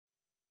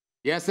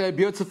Yes, a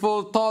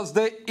beautiful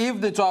Thursday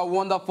evening to our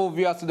wonderful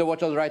viewers to the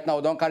watchers right now.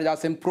 We don't carry that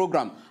same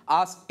program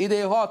as it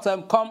is hot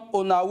come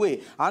on our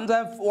way. And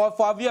then for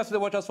our viewers to the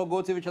watchers for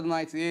Go TV channel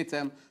 98,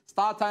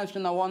 Star Times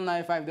channel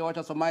 195, the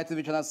watchers for My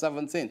TV channel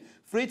 17,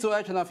 Free to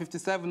Air channel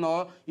 57,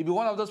 or you be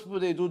one of those people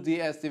they do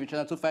DSTV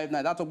channel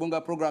 259. That's a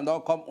Bunga program that will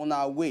come on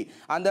our way.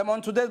 And then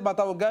on today's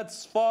matter, we'll get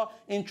 4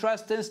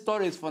 interesting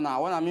stories for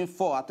now. When I mean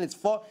 4, at least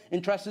 4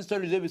 interesting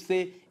stories. They will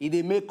say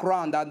they make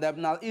round and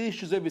then now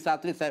issues they will say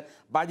at least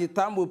by the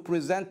time we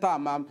present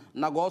them,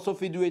 now go also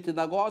fit do it,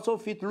 now go also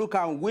fit look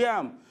and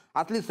wear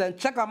at least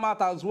check them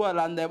out as well,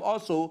 and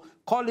also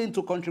call in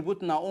to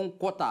contribute in our own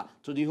quota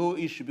to the whole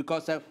issue,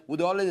 because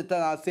we always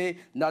tell and say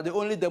now the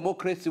only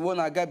democracy when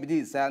I get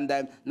this,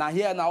 and now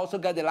here now also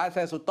get the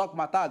license to talk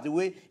matters the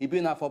way it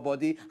been for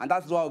body, and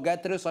that's why we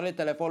get 3 solid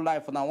telephone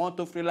line for now 1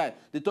 to 3 line.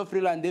 The 2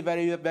 free line they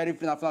very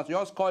free now. So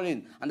just call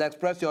in and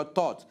express your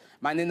thoughts.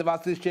 My name never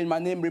change. My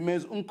name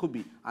remains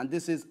Nkubi, and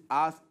this is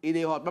As It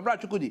Is Hot. My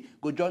brother Chukwudi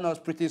go join us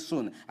pretty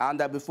soon,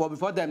 and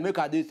before then make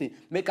us this thing,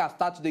 make us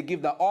start to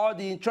give all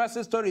the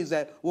interesting stories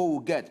that we will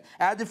get.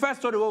 The first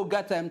story we will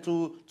get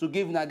to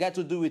give now get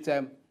to do with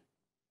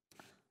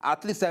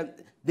at least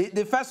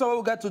the first one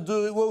we'll get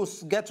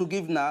to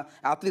give now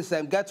at least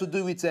get to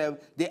do with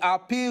the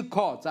appeal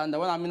court. And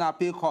when I mean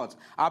appeal court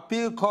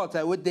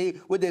with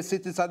the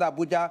city inside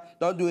Abuja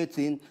don't do it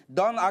in,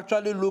 don't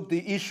actually look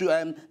the issue,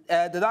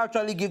 they don't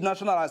actually give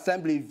National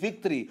Assembly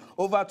victory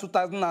over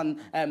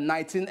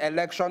 2019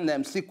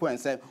 election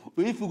sequence.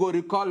 If you go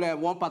recall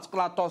one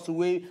particular toss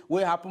way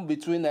happened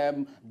between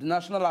the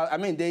national,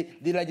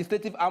 the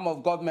legislative arm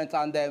of government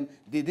and the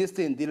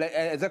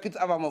executive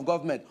arm of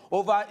government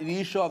over the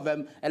issue of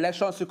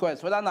election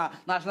sequence, whether na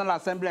National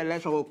Assembly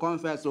election will come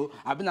first, so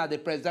I mean the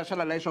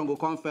presidential election will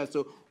come first,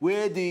 so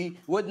where the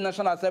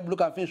National Assembly look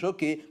and finish,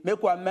 okay,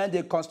 make we amend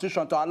the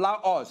constitution to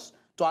allow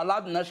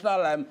the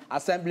National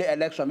Assembly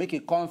election, make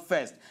it come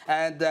first.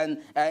 And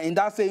then in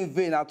that same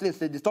vein, at least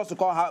the stuff to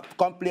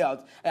come play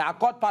out. A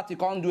court party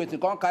can't do it,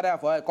 it can't carry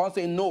out for it, can't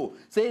say no.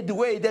 Say the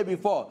way it did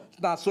before,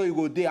 now so you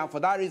go there. And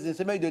for that reason,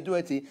 say make they do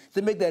it, say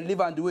make them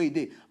live and the way it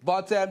did.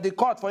 But the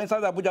court, for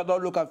instance, Abuja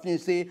don't look and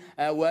finish, say,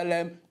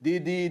 the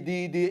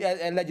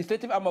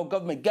legislative arm of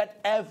government get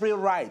every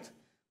right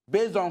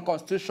based on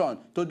constitution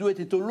to do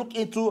it, to look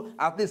into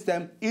at least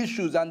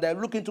issues and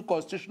then look into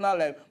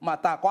constitutional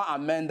matter, can't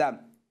amend them.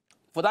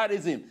 For that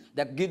reason,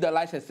 they give the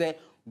license, say,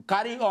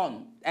 carry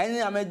on. Any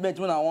amendment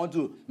when I want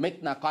to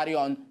make now carry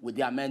on with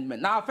the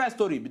amendment. Now, first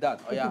story be that.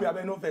 Oh, yeah.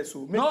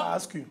 May I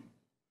ask you?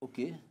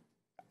 Okay.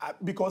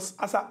 Because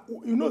as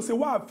say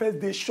why I first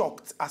day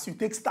shocked as you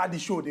start the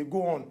show, they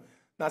go on.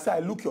 Now say I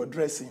look your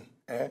dressing.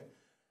 I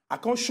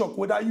can't shock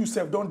whether you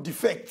self don't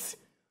defect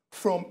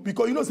from,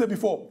 because say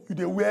before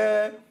you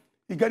wear,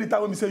 you get it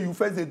time when we say you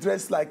first they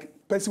dress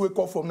like person wake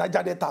up from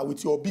Niger Delta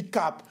with your big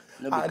cap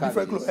and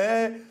different clothes.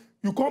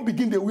 You can't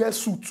begin to wear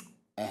suit.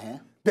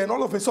 Then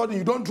all of a sudden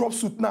you don't drop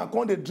suit now.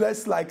 Can't they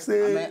dress like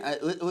say?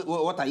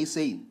 What are you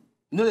saying?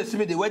 You know they see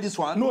me they wear this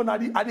one. No, now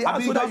I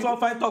ask whether you don't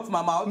find talk from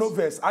my mouth. No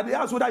verse. I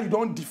ask whether you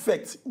don't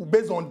defect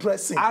based on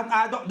dressing.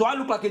 Do I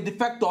look like a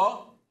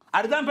defector?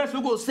 At the time,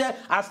 people go say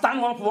I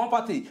stand one for one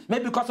party.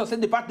 Maybe because I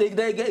said the party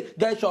they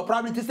get your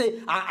probability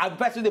say I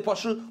person they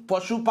pursue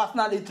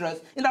personal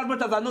interest. In as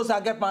much as I know, say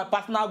I get my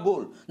personal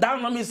goal. That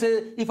don't mean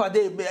say if I'm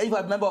a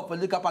member of a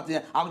political party,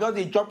 I'm just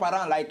they jump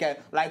around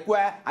like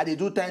where I they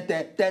do 10,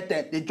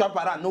 they jump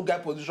around, no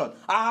get position.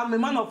 I'm a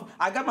man of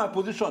I get my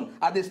position.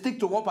 I they stick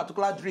to one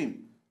particular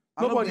dream.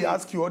 Nobody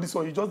ask you all this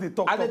one. You just they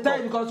talk. At the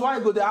time, because why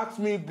go they ask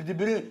me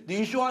the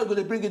issue? Why go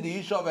they bring in the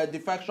issue of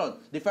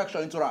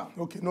defection into rap?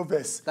 Okay, no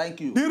verse. Thank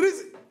you. The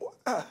reason.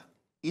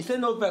 You say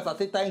no verse. I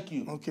say thank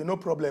you. Okay, no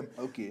problem.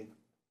 Okay.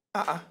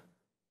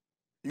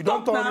 You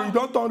don't turn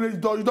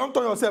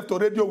yourself to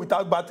radio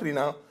without battery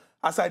now.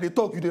 As I they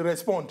talk, you they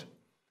respond.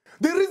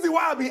 The reason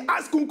why I be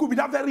asking Nkubi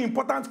that very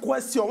important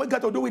question, we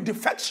got to do with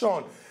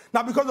defection.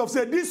 Now because of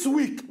say this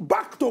week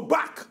back to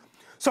back.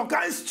 Some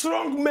kind of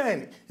strong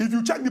men, if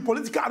you check the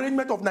political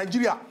arrangement of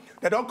Nigeria,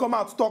 they don't come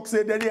out to talk,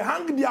 say that they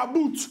hang their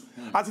boots.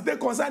 As it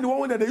concern the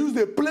one that they use,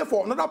 they play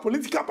for another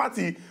political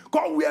party,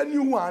 come wear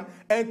new one,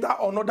 enter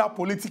another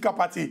political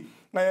party.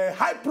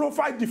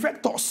 High-profile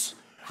defectors.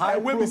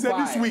 When we say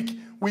this week,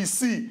 we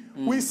see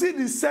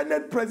the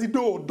Senate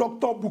President,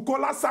 Dr.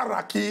 Bukola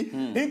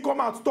Saraki, he come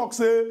out to talk,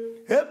 say,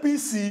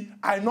 APC,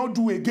 I not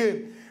do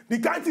again. The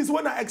kind is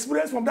when I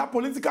experience from that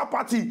political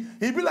party,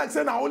 he be like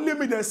saying, I only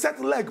me the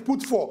set leg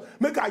put for,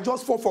 make I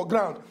just fall for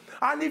ground.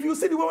 And if you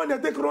see the way when they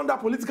take around that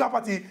political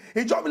party,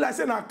 it just be like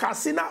saying a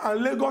Katsina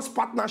and Lagos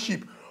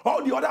partnership.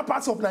 All the other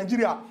parts of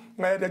Nigeria,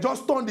 they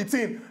just turn the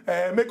thing,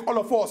 make all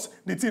of us,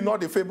 the thing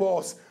not the favor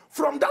us.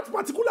 From that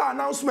particular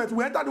announcement,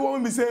 we enter the one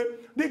when we say,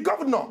 the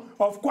governor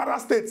of Kwara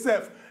State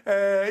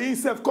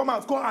himself come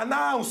out, come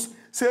announce,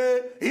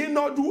 say he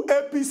not do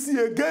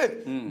APC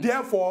again.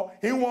 Therefore,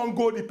 he won't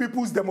go the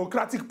People's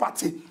Democratic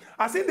Party.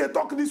 I think they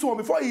talk this one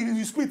before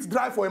he spit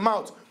dry for a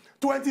mouth.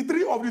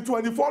 23 of the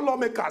 24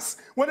 lawmakers,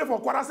 when they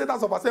for Kwara State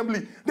House of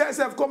Assembly, they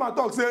have come and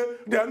talk, say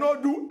they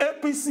not do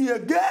APC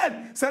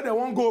again, say they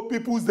won't go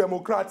People's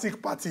Democratic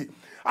Party.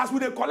 As we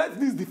collect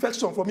this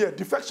defection from here,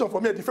 defection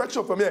from here,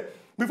 defection from here,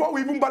 before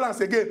we even balance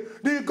again,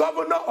 the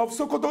governor of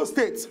Sokoto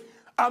State,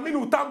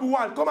 Aminu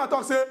Tambuwal, come and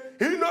talk, say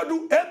he not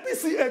do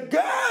APC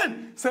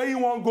again, say he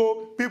won't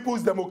go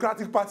People's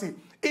Democratic Party.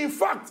 In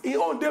fact, he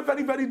own them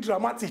very, very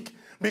dramatic,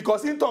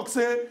 because he talk,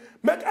 say,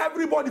 make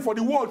everybody for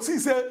the world see,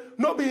 say,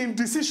 not be in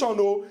decision,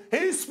 no.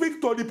 He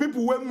speak to the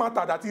people who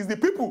matter, that is the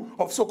people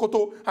of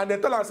Sokoto, and they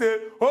tell us, say,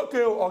 okay,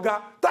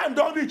 Oga, time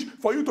don't reach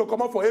for you to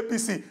come up for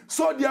APC.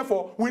 So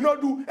therefore, we not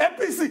do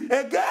APC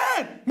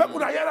again. Make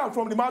una hear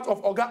from the mouth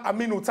of Oga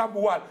Aminu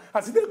Tambuwal.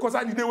 As it is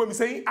concerned the day when we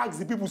say, he ask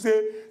the people,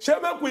 say,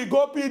 shall make we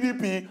go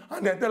PDP?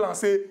 And they tell us,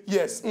 say,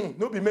 yes.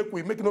 No be make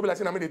we, make no be like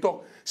saying, they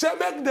talk. Shall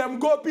make them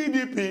go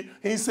PDP?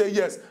 He say,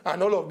 yes.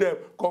 And all of them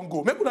can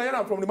go. Make una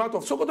hear from the mouth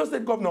of Sokoto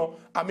State Governor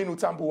Aminu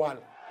Tambuwal.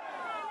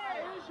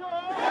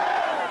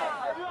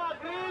 Have you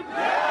agreed?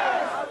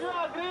 Yes. Have you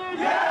agreed?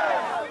 Yes.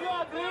 Have you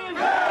agreed?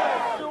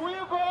 Yes. Do we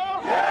go?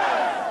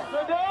 Yes.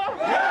 Today?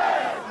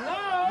 Yes.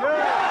 Now?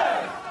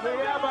 Yes. We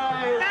hereby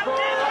go.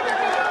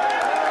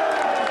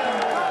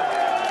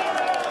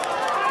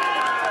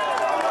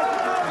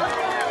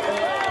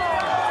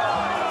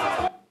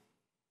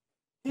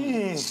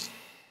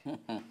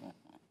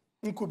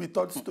 Nkubi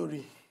third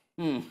story.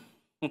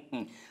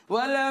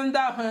 Well,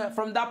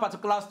 from that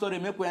particular story,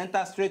 make we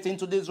enter straight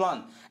into this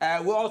one.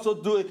 We also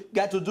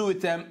get to do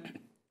with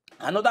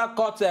another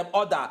court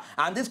order,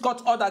 and this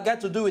court order get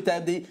to do with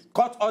the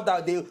court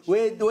order the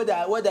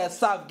way they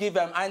serve give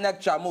INEC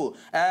Chamu.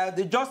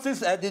 The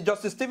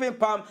Justice Stephen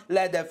Palm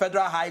led the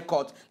Federal High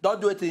Court. Don't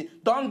do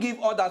it. Don't give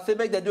orders. Say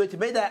make they do it.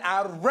 Make they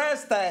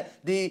arrest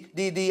the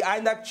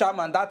INEC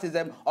chairman. That is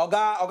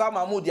Oga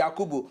Mahmoud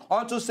Yakubu.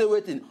 On to say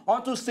waiting.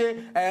 On to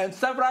say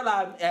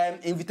several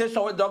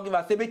invitations we don't give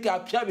us. Say make he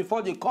appear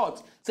before the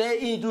court. Say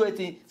he do it.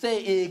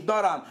 Say he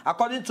ignore them.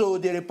 According to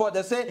the report,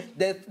 they say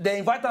they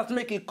invite us to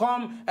make it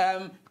come.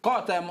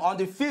 Court on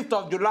the 5th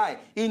of July,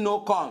 he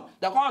no come.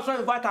 The court also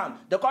invite him.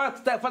 The court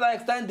further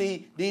extend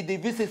the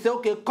visit. Say,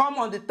 okay, come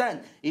on the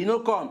 10th. He no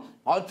come.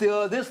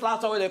 Until this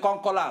last one, they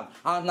can't call him.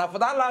 And now for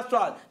that last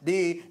one,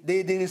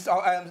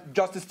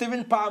 Justice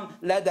Stephen Palm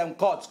led them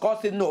court.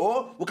 Court said,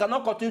 no, we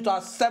cannot continue to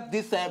accept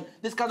this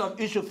kind of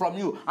issue from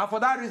you. And for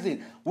that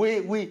reason,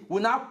 we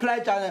now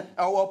pledge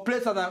or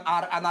place an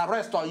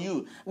arrest on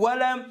you.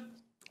 Well,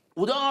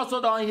 we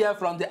don't hear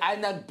from the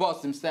INEC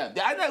boss himself.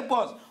 The INEC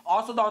boss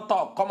also don't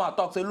talk, come and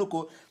talk, say,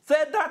 look,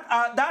 say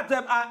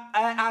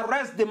that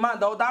arrest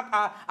demand or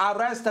that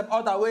arrest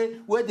order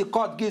where the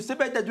court gives, say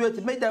make them do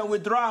it, make them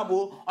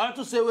withdraw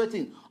unto say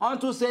waiting,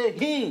 unto say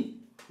him,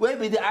 will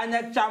be the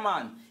INEC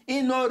chairman.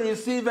 He no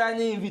receive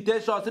any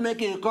invitation to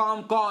make him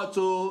come court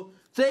to.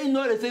 Say he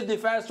no receive the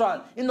first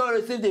one, he no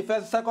receive the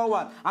second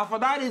one, and for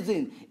that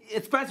reason,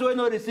 especially when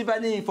no receive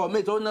any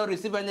information, or no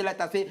receive any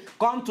letter, say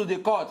come to the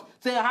court.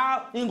 Say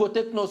how he go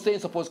take no say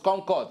suppose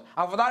come court,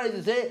 and for that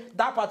reason, say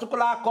that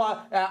particular court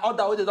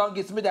order where they don't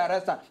give me the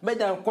arrest, make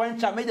them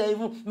quench, make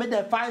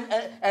them find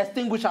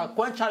extinguish and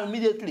quench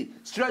immediately,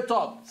 straight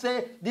up.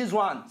 Say this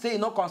one, say he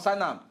no concern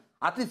them.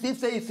 At least if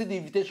say he see the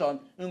invitation,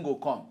 he go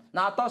come.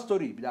 Now a third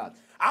story be that.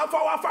 And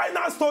for our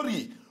final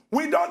story.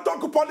 We don't talk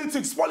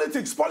politics.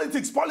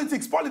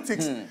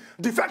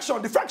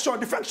 Defection.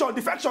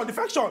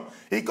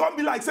 It can't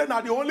be like saying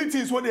that the only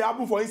things when they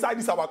happen for inside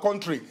this our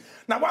country.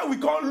 Now why we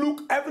can't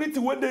look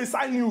everything when they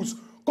sign news,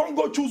 can't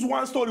go choose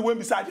one story when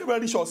beside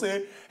everybody shall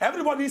say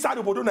everybody inside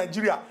the Bodo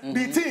Nigeria,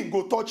 the thing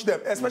go touch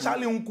them,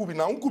 especially Nkubi.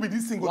 Now Nkubi,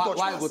 this thing go touch us.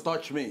 Why go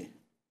touch me?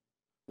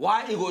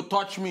 Why it go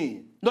touch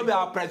me? No be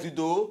our president.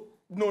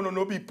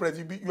 No, be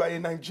president. You are a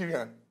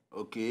Nigerian.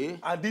 Okay.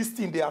 And this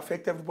thing, they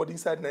affect everybody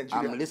inside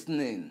Nigeria. I'm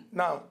listening.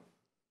 Now,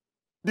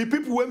 the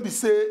people when we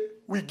say,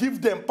 we give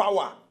them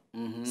power,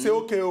 say,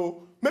 okay,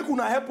 make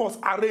una help us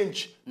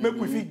arrange, make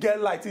we fit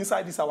get light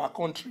inside this our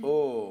country.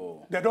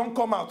 Oh. They don't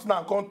come out now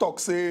and come talk,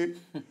 say,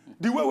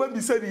 the way when we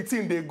say the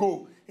thing, they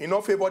go, in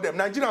not favor them.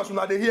 Nigerians,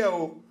 una they hear,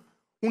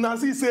 una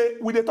see, say,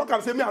 we they talk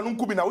and say, me and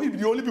Nkubi, now we be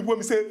the only people when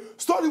we say,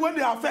 story when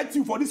they affect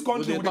you for this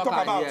country, we they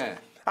talk about. Yeah.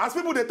 As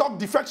people they talk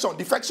defection.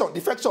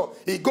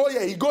 He go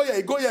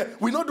here.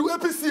 We not do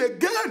APC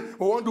again.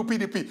 We won't do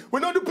PDP.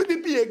 We not do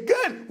PDP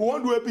again. We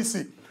won't do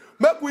APC.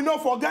 Make we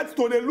not forget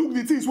to they look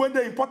the things when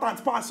they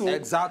important pass.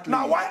 Exactly.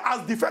 Now why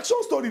as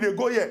defection story they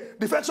go here?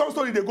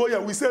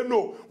 We say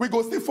no. We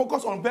go still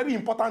focus on very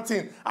important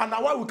thing. And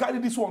now why we carry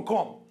this one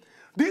come?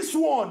 This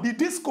one, the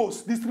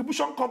discourse,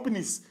 distribution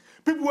companies.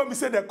 People when we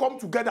say they come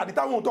together, the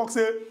time we talk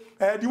say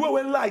the way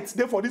when lights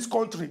there for this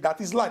country, that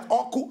is light,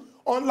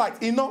 on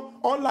light,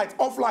 on light,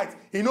 off light,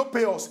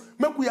 pay us.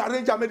 Make we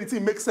arrange and make the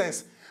thing make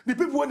sense. The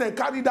people when they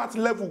carry that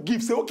level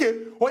give say,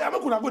 okay, oh yeah,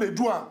 make we go they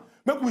do one.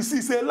 Make we see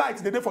say light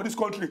they there for this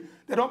country.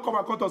 They don't come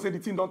and come and say the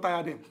thing don't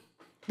tire them.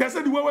 They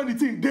say the way when the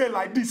thing there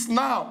like this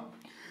now.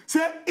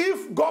 Say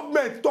if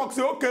government talk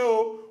say okay,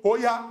 oh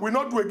yeah, we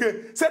not do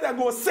again. Say they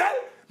go sell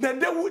then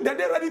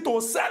they ready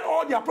to sell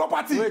all their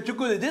property. Wait,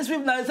 Chukwudi, these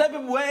people now, some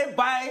people will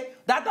buy,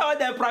 that's how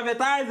they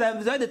privatize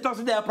them, they talk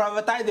to they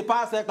privatize the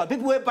power sector.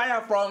 People will buy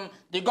it from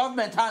the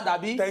government hand,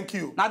 Abi. Thank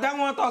you. Now they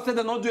want us to say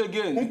they don't do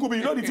again. Nkubi,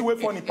 you know the way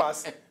funny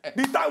pass.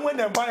 The time when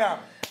they buy them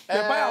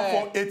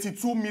for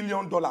 $82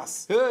 million.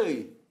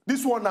 Hey.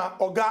 This one now,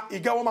 Oga, he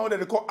get one man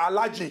they call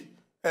Alaji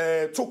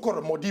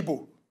Tokor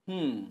Modibo.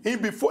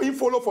 He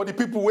follow for the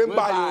people when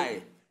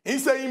buy. He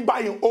say he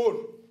buy his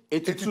own.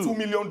 $82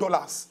 million.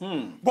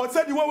 But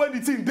say the one when the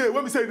thing day,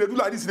 when we say they do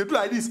like this, they do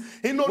like this.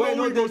 He no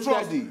know we go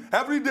trust.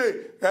 Every day,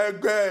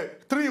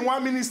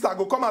 3-in-1 minister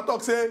go come and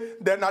talk, say,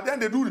 then at the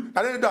end they do, and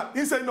then that.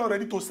 He say he not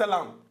ready to sell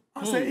them.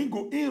 I say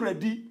he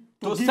ready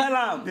to give,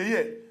 sell them.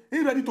 Yeah,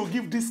 he ready to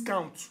give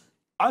discount.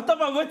 On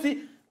top of what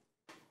you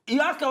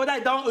ask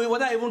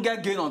whether I even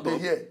get gain on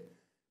top. Yeah.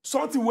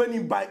 Something when he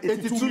buy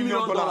 $82 million,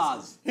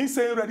 he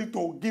say ready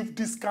to give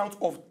discount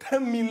of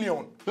 $10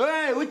 million.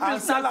 Hey, which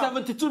means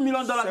 $72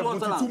 million.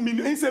 $72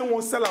 million. He say he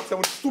won't sell out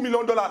 $72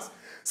 million.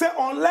 Say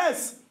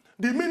unless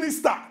the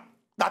minister,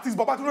 that is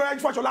Babatunde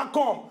Fashola,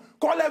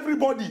 call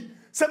everybody.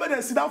 Say when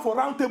they sit down for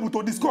round table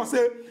to discuss.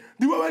 Say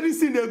the way when this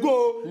thing they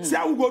go, say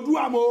how we go do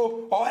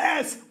amo or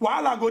else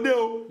wahala go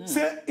there.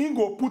 Say he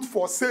go put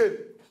for sale.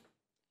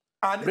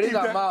 And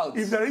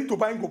if they're ready to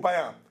buy, go buy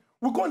them.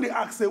 We can't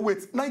ask, say,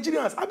 wait,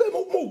 Nigerians, I bet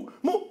more.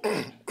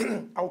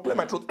 I will play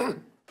my throat.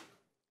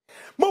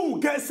 More will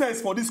get sense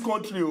for this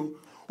country.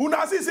 Who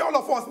now see all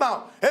of us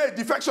now? Hey,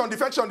 defection.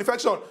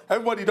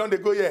 Everybody done they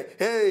go here.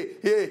 Hey,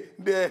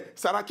 the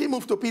Saraki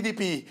moved to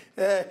PDP.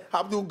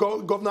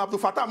 Governor Abdul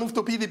Fattah moved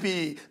to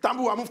PDP.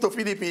 Tambuwa moved to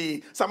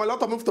PDP.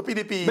 Samalota moved to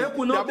PDP. Make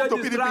we not get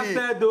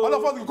distracted, though. All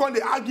of us go they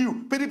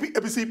argue. PDP,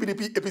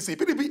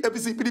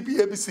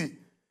 APC.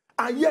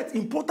 And yet,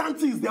 important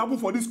things they happen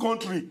for this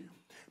country.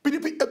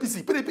 PDP,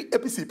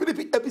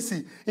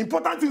 APC.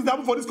 Important things that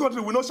happen for this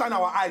country will not shine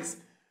our eyes.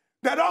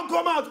 They don't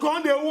come out,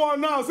 come they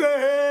want now, say,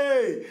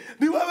 hey,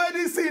 the way where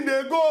this thing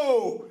they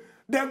go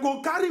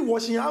carry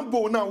washing hand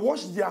bowl now,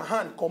 wash their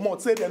hand, come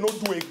out, say they not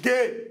do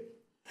again.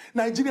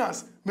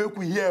 Nigerians, make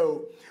we hear.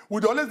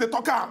 We always they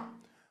talk out.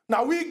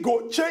 Now we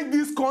go change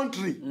this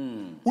country.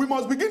 We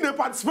must begin to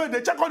participate.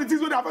 They check all the things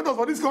that affect us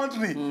for this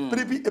country.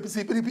 PDP,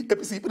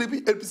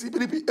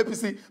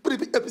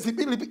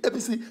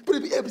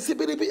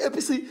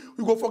 APC.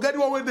 We go forget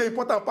what way the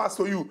important pass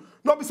to you.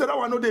 Not be said that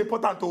one not the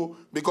important too,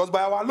 because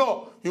by our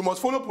law you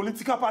must follow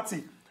political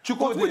party.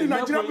 Because we the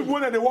Nigerian people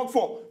that they work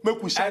for,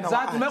 make we shine our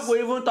eyes. Exactly. Make we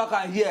even talk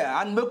here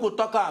and make we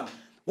talk.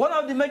 One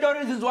of the major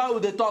reasons why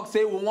they talk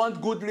say we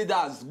want good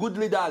leaders. Not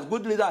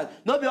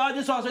be all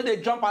these ones where they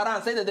jump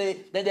around say that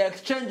they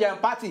exchange their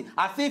party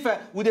as if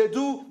we they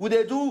do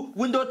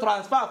window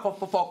transfer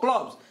for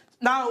clubs.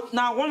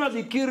 Now one of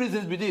the key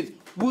reasons with this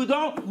we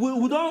don't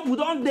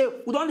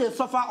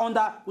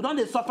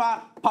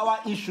suffer power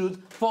issues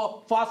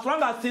for as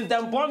long as since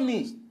them born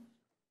me.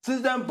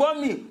 Since them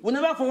born me, we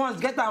never for once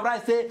get them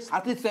right, say,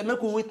 at least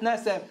make we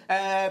witness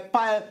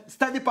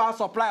steady power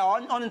supply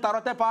or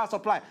uninterrupted power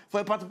supply for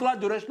a particular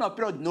duration of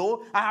period.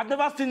 No, I have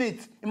never seen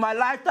it in my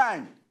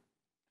lifetime.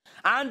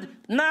 And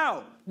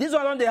now, this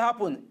one don't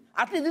happen.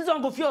 At least this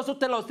one go feel also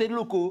tell us, say,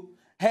 look,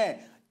 hey,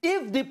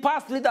 if the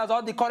past leaders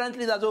or the current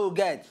leaders will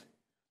get,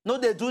 no,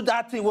 they do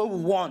that thing what we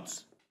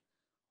want.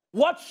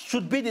 What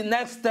should be the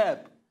next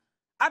step?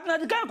 And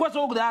the kind of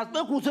question we ask,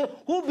 people say,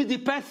 who be the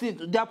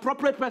person, the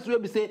appropriate person will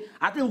be say,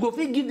 I think we go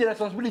give the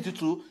responsibility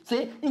to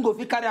say, he go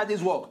carry out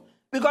this work.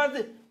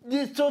 Because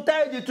to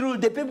tell you the truth,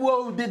 the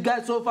people who did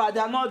get so far, they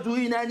are not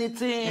doing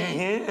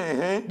anything.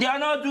 They are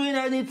not doing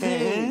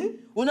anything.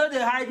 We know they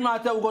hide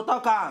matter, we go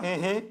talk.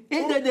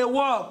 If they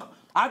work,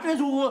 at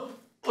least we go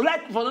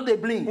let for no they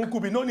blink.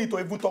 Nkubi, no need to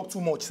even talk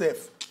too much,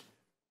 safe.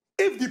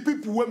 If the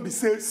people won't be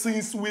say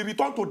since we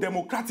return to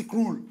democratic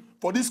rule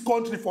for this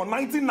country for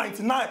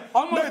 1999,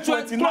 almost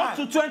 29,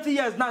 close to 20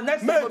 years now.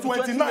 Next May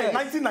 29,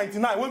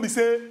 1999, when we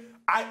say,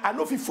 I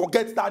know if you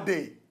forget that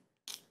day,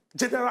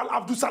 General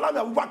Abdul Salam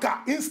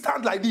Abubakar, he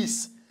stand like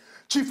this.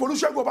 Chief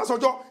Olusegun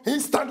Obasanjo, he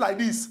stand like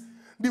this.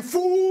 The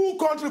full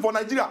country for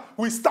Nigeria,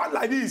 we stand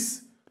like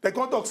this. The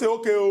contact say,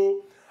 okay,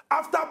 oh,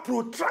 after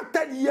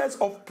protracted years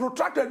of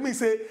protracted, me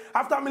say,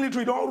 after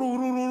military, don't rule.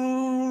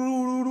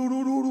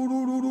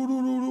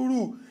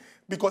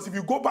 Because if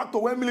you go back to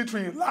when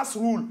military last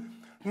rule,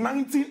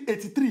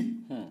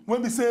 1983,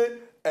 when we say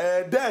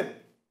then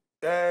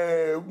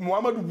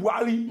Muhammadu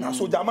Buhari, na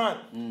Sojaman,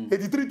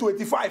 83 to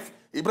 85,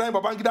 Ibrahim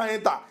Babangida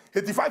enter,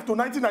 85 to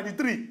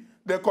 1993,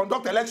 they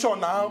conduct election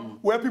now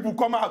where people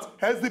come out,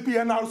 SDP,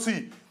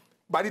 NRC.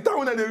 By the time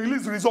when they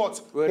release the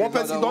results, one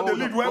person don't they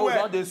lead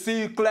where they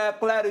see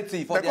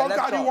clarity for the election. They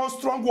can't carry one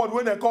strong word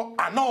when they call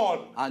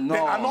annul. They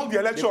annul the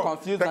election.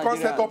 They can't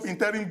set up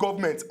interim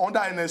government under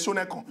NSO.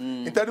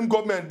 Interim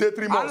government, day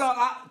 3 months.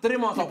 3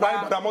 months. Ibrahim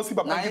Badamasi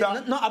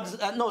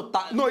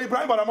Babangida. No,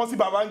 Ibrahim Badamasi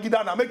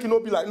Babangida. Now make it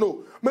not be like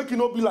make it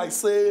not be like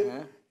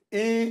say.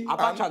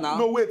 Abacha now.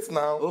 No wait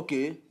now.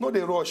 Okay. No they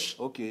rush.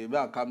 Okay,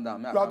 better calm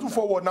down. We are too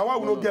forward now. Why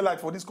we not get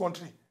light for this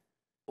country?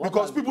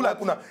 Because people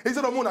like Una,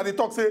 instead of Una, they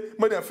talk, say,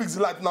 make them fix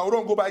the light. Now we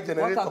don't go buy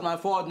generator. What does my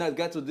forwardness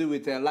get to do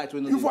with light? If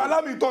you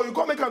allow me to talk, you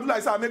can't make them do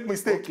like say I make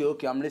mistake.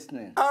 Okay, I'm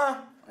listening.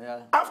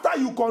 Yeah. After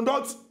you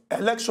conduct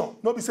election,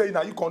 not be saying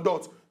that you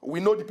conduct. We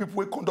know the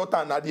people who conduct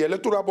and the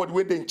electoral body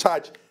where they in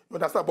charge. You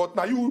understand? But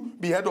now you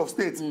be head of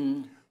state.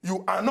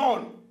 You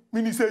annul,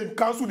 meaning say you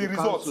cancel the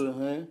results.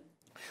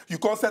 You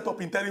can't set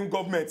up interim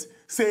government.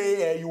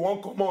 Say you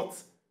won't come out.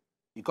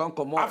 You can't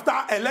come out.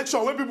 After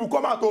election, when people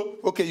come out, oh,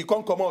 okay, you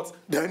can't come out.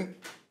 Then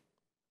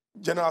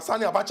General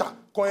Sani Abacha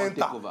can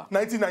enter.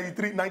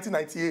 1993,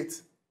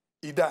 1998,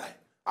 he died.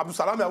 Abdul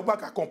Salam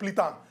Abubakar complete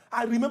time.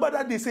 I remember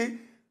that they say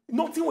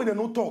nothing when they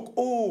no talk.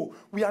 Oh,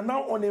 we are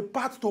now on a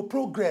path to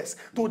progress,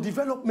 to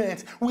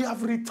development. We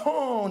have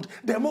returned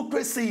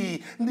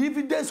democracy, the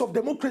evidence of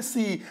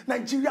democracy.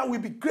 Nigeria will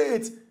be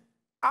great.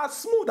 As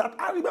smooth that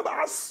I remember,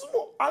 as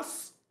smooth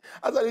as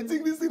I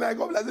think this thing I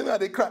come like me,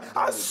 they cry.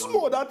 As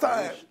smooth that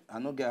time. I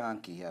no get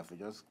hanky here for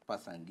just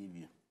pass and give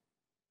you.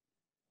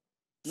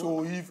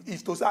 So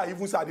if to say I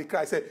even say they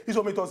cry, say he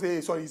told me to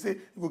say sorry, he say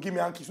you go give me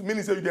hanky. So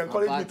meaning say you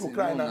encourage me to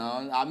cry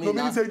now. I mean,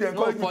 no, say you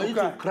encourage me for to you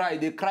cry. To cry,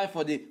 they cry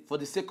for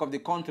the sake of the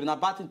country. Now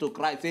bad thing to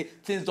cry, say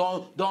things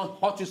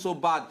don't hurt you so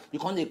bad. You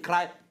can't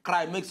cry,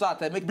 make so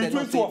that make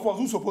between two of us,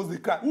 who supposed to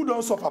cry? Who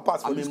don't suffer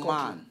pass for this country?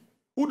 Man.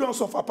 Who don't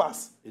suffer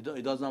pass?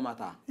 It does not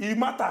matter. It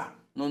matter.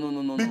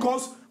 No.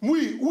 Because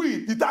we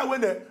the time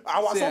when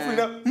our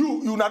suffering,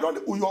 you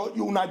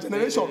not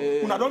generation,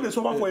 you not done the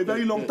suffer for a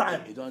very long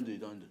time. You don't do.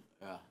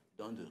 Yeah,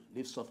 don't do.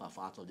 Leave suffer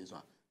out of this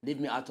one. Leave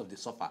me out of the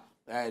suffer.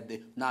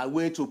 Now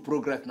way to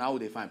progress. Now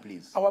they find,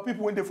 please. Our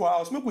people went there for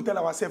us. Make we tell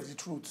ourselves the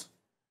truth.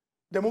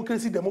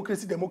 Democracy.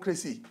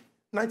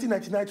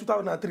 1999,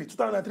 2003,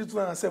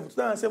 2007,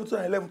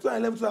 2011,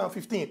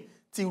 2015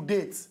 till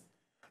date.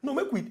 No,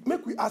 make we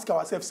ask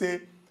ourselves,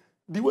 say,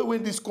 the way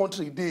when this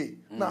country day,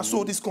 now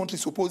so this country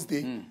supposed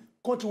day,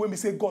 country when we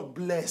say God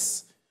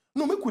bless.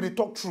 No, make we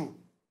talk true.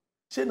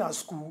 She na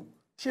school,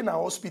 she na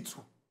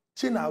hospital,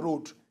 she na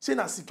road, she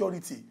na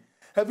security.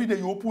 Every day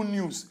you open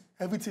news,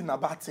 everything na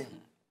bad thing.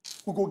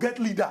 We go get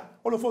leader.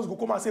 All of us go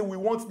come and say we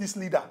want this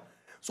leader.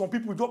 Some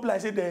people drop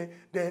like say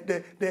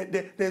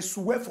they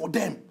swear for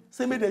them.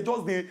 Say maybe they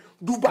just they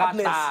do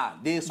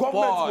badness.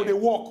 Government go they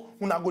work.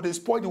 Una go they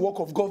spoil the work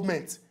of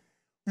government.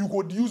 You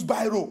go use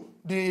biro.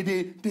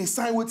 They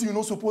sign what you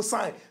know supposed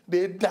sign.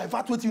 They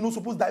divert what you know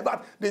supposed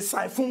divert. They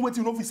siphon what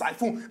you know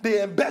siphon.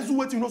 They embezzle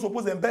what you know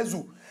supposed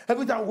embezzle.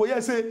 Every time we go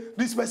here say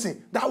this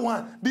person, that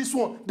one, this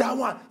one, that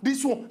one,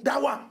 this one,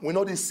 that one. We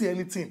know they see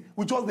anything.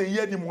 We just they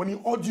hear the money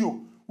audio.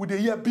 We they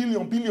hear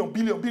billion.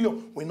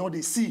 We know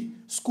they see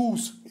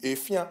schools,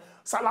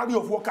 salary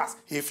of workers,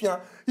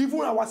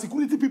 even our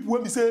security people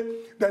when we say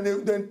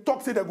then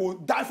talk say they go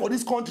die for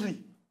this country.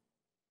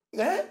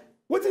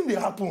 What thing they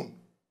happen?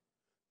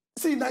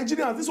 See,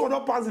 Nigerians, this will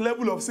not pass the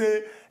level of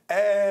say,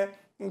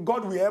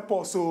 God will help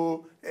us,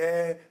 so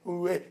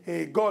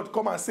God,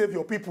 come and save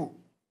your people.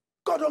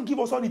 God don't give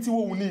us all the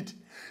thing we need.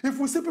 If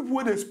we see people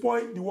where they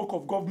spoil the work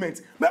of government,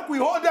 make we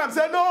hold them,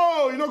 say,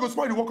 no, you're not going to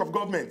spoil the work of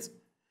government.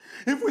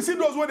 If we see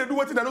those where they do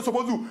what they're not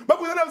supposed to do, make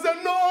we hold them,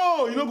 say,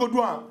 no, you're not going to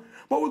do it.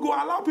 But we go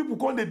allow people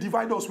come, they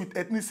divide us with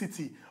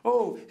ethnicity.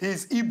 Oh,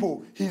 he's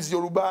Igbo, he's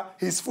Yoruba,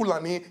 he's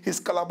Fulani,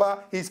 he's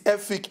Calabar, he's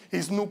Efik,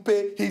 he's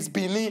Nupe, he's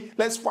Bini.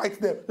 Let's fight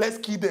them, let's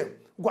kill them.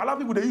 We go allow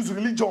people, they use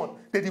religion,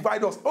 they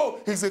divide us. Oh,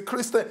 he's a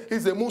Christian,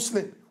 he's a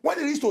Muslim. When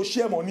they used to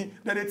share money,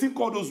 then they think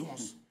all those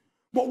ones.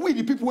 But we,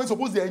 the people, we're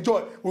supposed to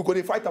enjoy, we're going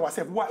to fight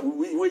ourselves. Why?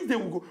 Which day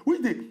we go?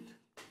 Which day?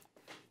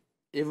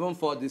 Even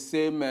for the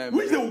same...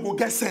 which day we go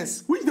get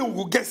sense? Which day we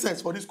go get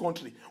sense for this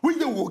country? Which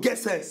day we go get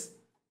sense?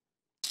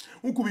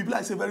 Nkubi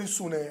like say very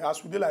soon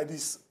as we do like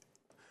this.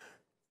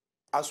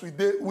 As we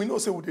did, we know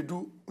say what they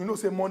do. We know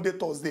say Monday,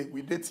 Thursday,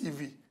 we did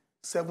TV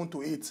 7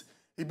 to 8.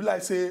 It be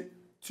like say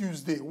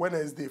Tuesday,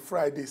 Wednesday,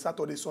 Friday,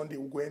 Saturday, Sunday,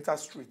 we go enter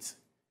street.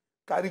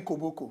 Carry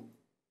koboko.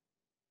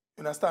 You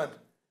understand?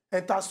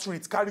 Enter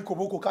street, carry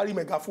koboko, carry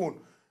megaphone.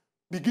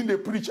 Begin to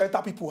preach,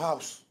 enter people's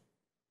house.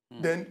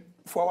 Then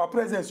for our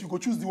presence, you go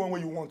choose the one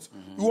way you want.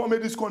 You want to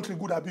make this country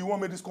good, or you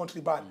want to make this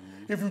country bad.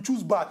 If you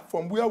choose bad,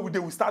 from where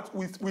we start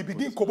with, we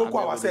begin koboko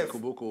ourselves.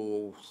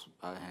 Koboko,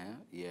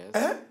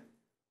 yes.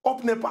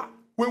 Up NEPA,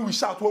 when we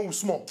shout, when we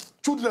small.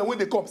 Children, when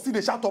they come, still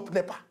they shout up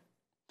NEPA.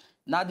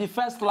 Now the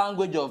first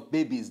language of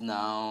babies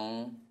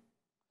now.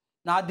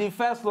 Now the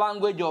first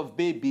language of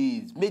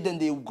babies, make them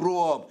they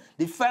grow up.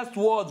 The first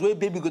words where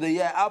baby go to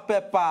hear,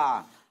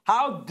 pepper.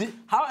 How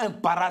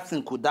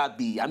embarrassing could that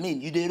be? I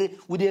mean,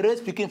 with the race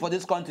speaking for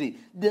this country.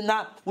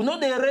 Now, we know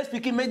the race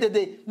speaking maybe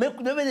they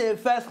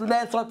first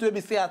learn something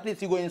to say at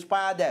least you go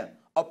inspire them.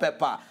 Or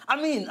pepper.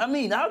 I mean,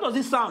 how does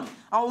it sound?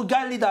 And we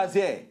got leaders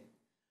here.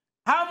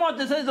 How much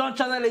they say don't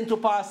channel into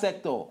power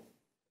sector?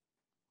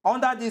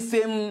 Under the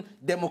same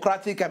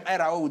democratic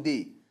era all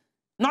day.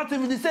 Not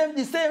even the same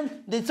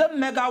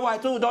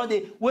megawatt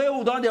where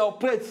we don't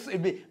operate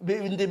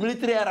in the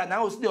military era,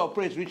 now we still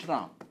operate rich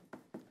now.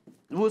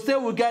 We'll say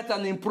we get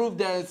an improved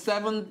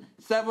 7,000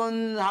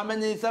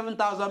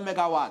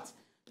 megawatts.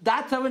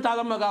 That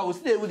 7,000 megawatts will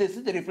still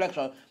with the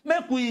reflection.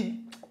 Make we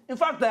In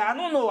fact, I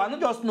don't know. I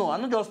don't just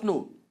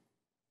know.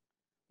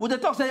 Would they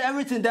talk say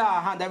everything there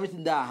at hand,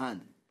 everything there at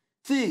hand?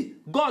 See,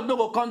 God no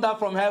go come down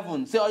from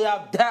heaven. Say, oh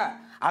yeah,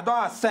 there. I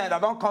don't ascend, I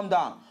don't come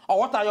down. Or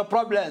what are your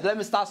problems? Let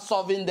me start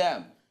solving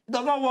them. It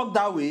does not work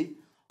that way.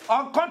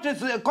 Or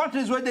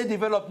countries where they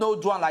develop no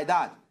do one like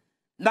that.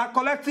 Now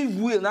collective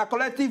will, now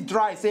collective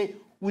drive, say,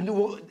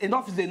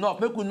 enough is enough.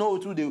 Make we know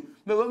what to do.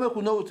 Make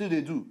we know what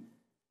they do.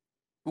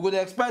 We would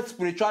expect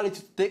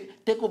spirituality to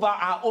take over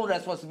our own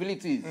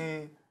responsibilities.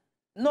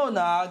 No,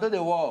 it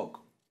don't work.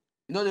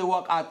 It don't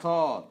work at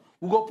all.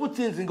 We go put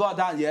things in God's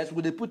hand, yes.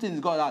 We put things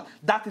in God's hand.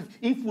 That is,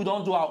 if we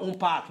don't do our own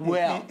part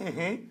well,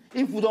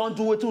 if we don't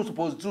do what we're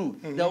supposed to do,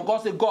 then we'll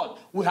go say, God,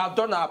 we have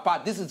done our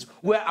part. This is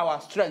where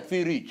our strength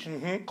will reach.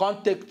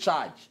 Can't take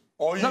charge.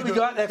 Or you don't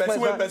prepare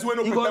for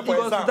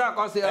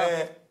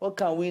exam. What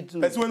can we do?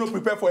 Person no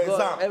prepare for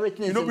exam.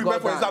 Everything you no prepare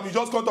for exam. You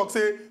just can't talk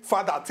say,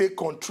 Father, take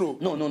control.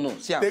 No.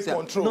 Siam, take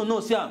control. No,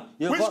 Siam.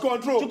 Which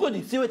control?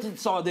 Chukwudi, see what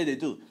some day they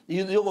do.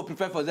 You go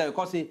prepare for exam. You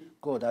can't say,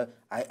 God,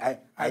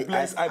 I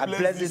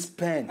bless this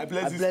pen. I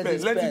bless this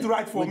pen. Let it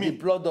write for me. With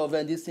the blood of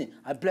this thing.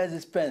 I bless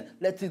this pen.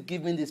 Let it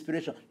give me the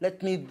inspiration.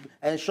 Let me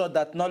ensure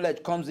that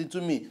knowledge comes into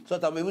me so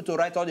that I'm able to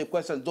write all the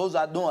questions. Those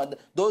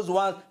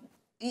ones.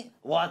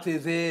 What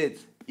is it?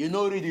 You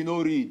know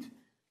read.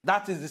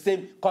 That is the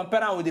same.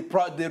 Comparing with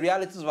the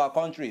realities of our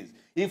countries.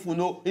 If we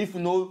know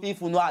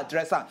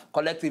address them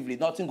collectively,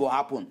 nothing will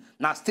happen.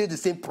 Now still the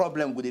same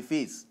problem with the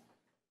face.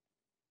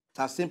 It's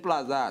as simple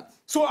as that.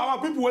 So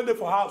our people when they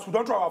for house, we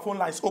don't try our phone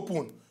lines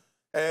open.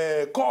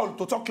 Call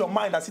to talk your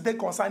mind as they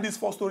concern these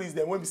 4 stories.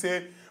 Then when we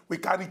say we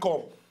carry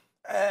come.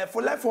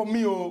 For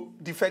me,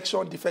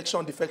 defection.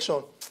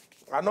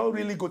 I not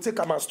really go take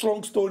a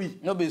strong story.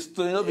 No be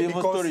story, no be even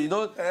story. You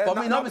know, for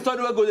me, not be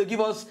story where go to give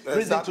us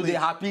reason to be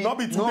happy. Not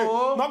be today.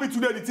 No. Not be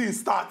today the thing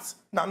starts.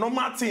 Now,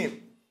 normal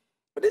thing.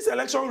 But this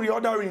election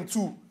reordering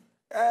too.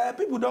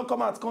 People don't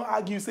come out, come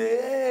argue,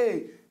 say,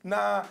 hey,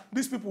 nah,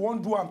 these people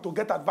won't do them to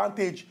get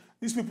advantage.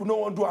 These people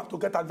don't want to do them to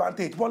get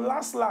advantage. But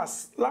last,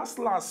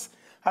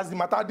 as the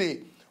matter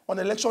day, on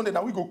election day,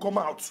 now we go come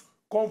out.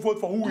 Come vote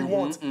for who we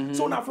want.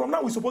 So now from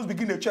now, we're supposed to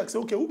begin the check. Say,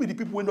 okay, who be the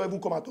people who don't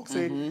even come out and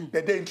say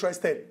that they're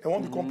interested, they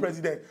want to become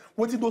president?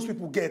 What did those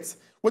people get?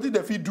 What did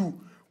they do?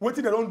 What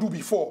did they don't do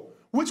before?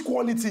 Which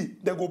quality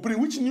they go bring?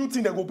 Which new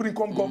thing they go bring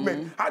come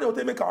government? How do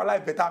they make our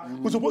life better?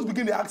 We're supposed to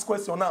begin the ask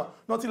question now.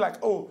 Nothing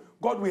like, oh,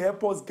 God will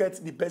help us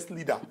get the best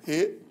leader.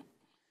 Eh?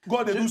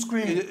 God, they do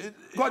screening.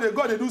 God,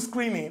 they do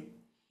screening.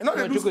 You know,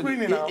 they do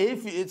screening now.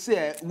 If it's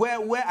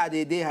where are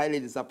they highly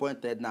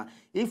disappointed now?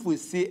 If we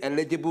see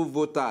eligible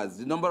voters,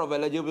 the number of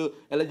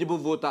eligible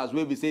voters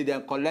where we say they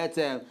collect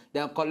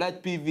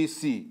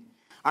PVC,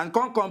 and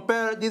can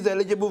compare these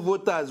eligible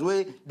voters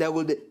where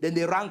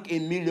they rank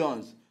in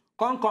millions.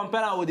 Can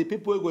compare them with the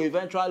people who will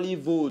eventually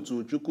vote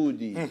to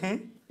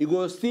Chukwudi. You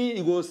go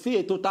see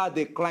a total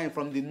decline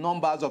from the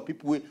numbers of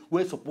people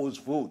who supposed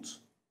to vote.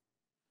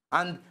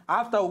 And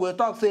after we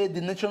talk, say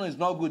the nation is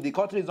not good, the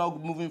country is not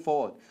moving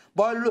forward.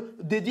 But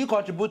look, did you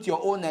contribute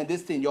your own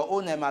your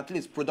own at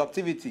least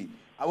productivity?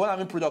 When I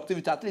mean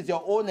productivity, at least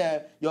your own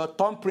your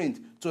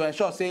thumbprint to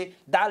ensure, say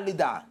that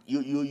leader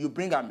you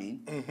bring them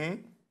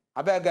in.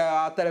 I beg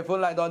our telephone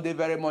line don't they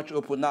very much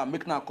open now.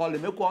 Make now call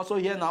him. Make we also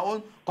hear our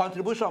own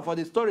contribution for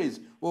the stories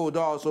we will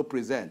also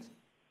present.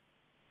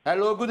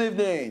 Hello, good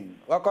evening.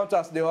 Welcome to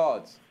Us the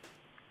Hot.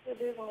 Good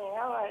evening.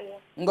 How are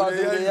you? God,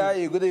 good hear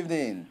you. Good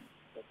evening.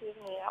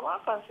 I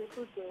want to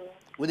contribute to...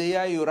 Would they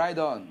hear you? Right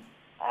on.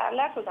 I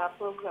like that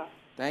program.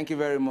 Thank you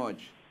very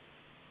much.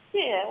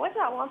 Yeah, what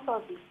I want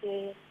to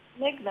say,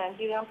 make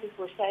Nigerian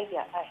people shine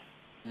their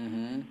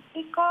eyes.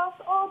 Because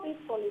all these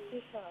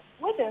politicians,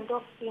 when they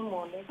don't see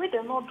money, when they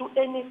don't do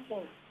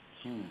anything,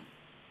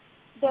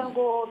 then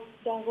go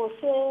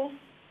say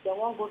they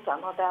won't go to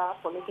another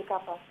political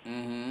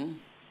party.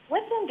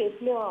 What thing they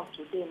play on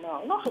today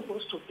now, not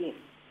supposed to be.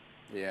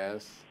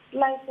 Yes.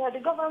 Like the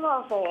governor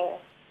of...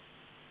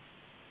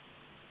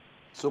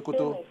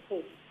 Sokoto.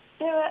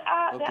 They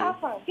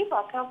asked him give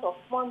account of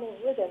money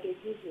where they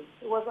give him.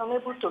 He was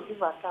unable to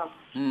give account.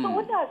 So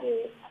what are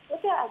they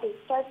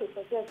trying to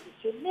suggest?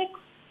 To make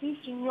these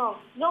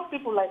young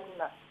people like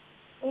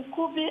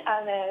Nkubi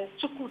and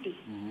Chukwudi,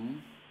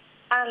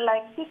 and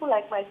like people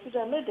like my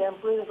children, make them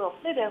brace up,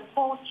 make them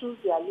all choose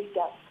their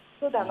leaders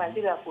so that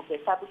Nigeria will be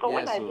better. Because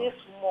when I get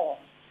small,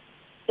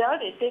 they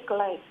already take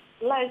lights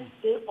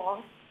they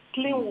on,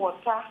 clean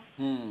water.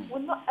 We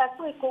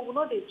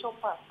not they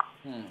chop us.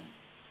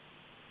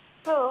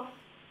 So,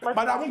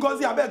 Madam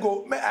Ngozi, I beg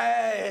go,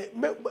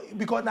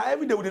 because now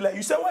every day we like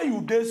you say why you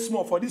dey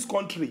small for this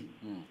country.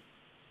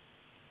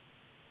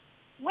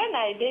 When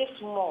I dey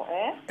small,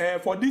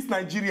 for this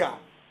Nigeria.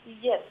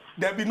 Yes.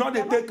 They be not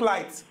they take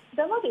light.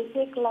 They not they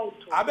take light.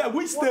 I beg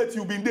which state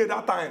you been there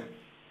that time?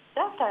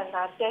 That time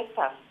na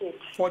Delta State.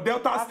 For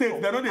Delta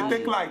State, they not they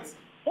take light.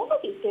 They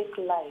not they take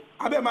light.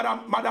 I beg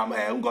Madam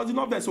Ngozi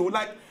not there so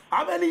like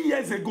how many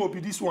years ago be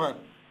this one?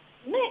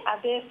 Me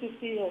I dey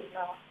 50 years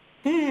now.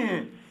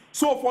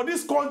 So for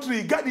this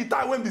country, get the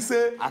time when they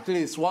say at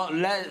least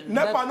one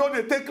NEPA no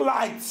they take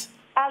light.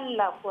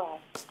 Allah,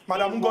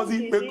 Madam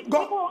Ngozi, even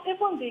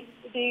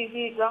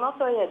the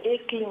groundnut oil, they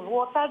clean.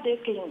 Water, they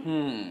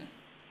clean.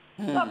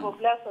 God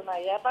bless you.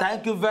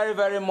 Thank you very,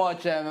 very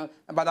much,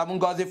 Madam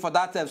Ngozi, for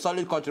that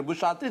solid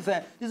contribution. At least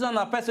this one,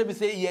 a person will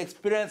say he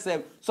experienced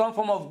some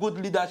form of good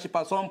leadership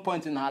at some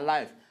point in her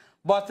life.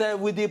 But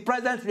with the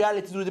present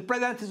reality, with the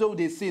present is what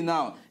they see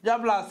now,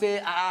 Jabla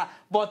say,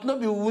 but no,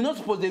 we're not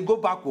supposed to go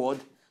backward.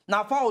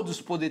 Now, how would you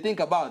suppose they think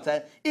about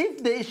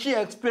if she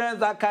experience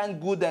that kind of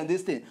good and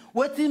this thing,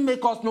 what thing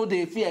make us know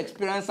they feel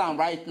experience them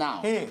right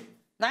now?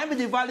 Now, be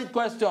the valid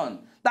question.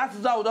 That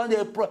is how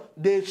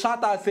they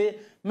shout and say,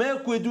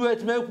 make we do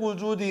it, make we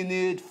do the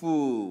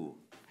needful.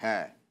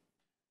 Hey.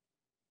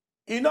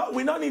 You know,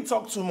 we don't need to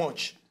talk too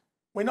much.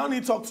 We don't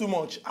need to talk too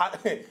much.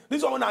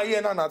 This one I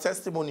hear now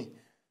testimony.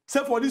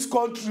 Say for this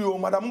country,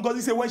 Madam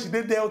Ngozi say when she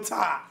did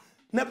Delta,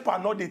 NEPA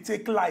not they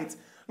take light.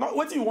 Now,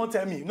 what do you want to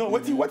tell me? No,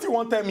 what do you want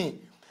to tell me?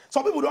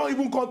 Some people don't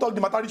even contact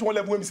the matter reach one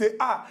level when we say,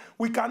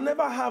 we can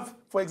never have,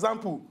 for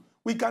example,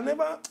 we can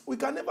never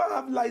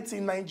have light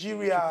in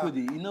Nigeria.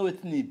 You know what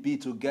it need be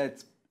to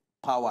get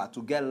power,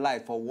 to get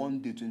light for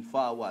 1 day,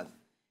 24 hours.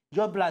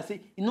 Just like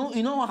say, you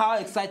know how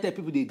excited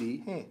people they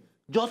be?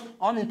 Just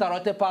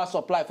uninterrupted power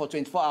supply for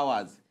 24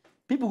 hours.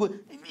 People go,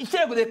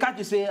 they catch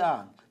you say,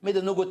 may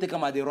they not go take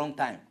them at the wrong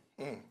time.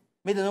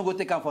 May they not go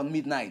take them for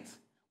midnight.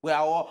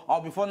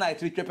 Or before night,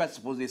 3 people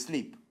supposed to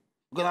sleep.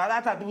 Because at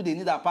that time, people they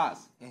need a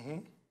pass.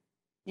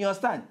 You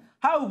understand?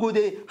 How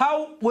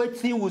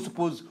waiting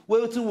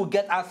will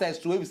get access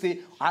to it? We say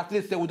at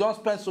least we don't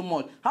spend so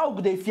much. How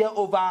would they fear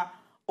over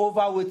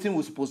waiting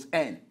we supposed to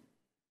end?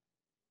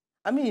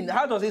 I mean,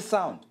 how does it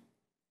sound?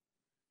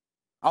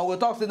 And we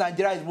talk say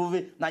Nigeria is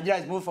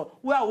moving forward.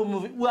 Where are we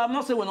moving? We are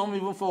not saying we're not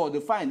moving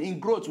forward. Fine. In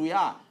growth we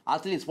are,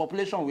 at least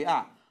population we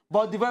are.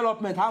 But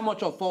development, how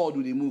much of forward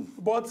do they move?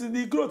 But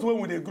the growth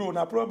when they grow,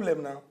 no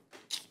problem now.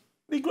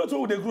 The growth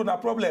when they grow, no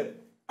problem.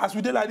 As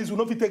we do like this, we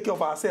don't fit take care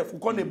of ourselves. We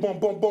call they bomb,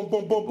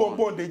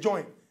 they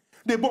join.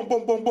 They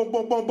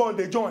bomb,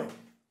 they join.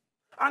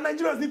 And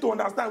Nigerians need to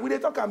understand, we they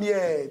talk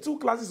here, 2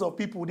 classes of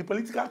people, the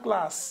political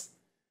class,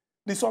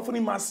 the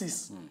suffering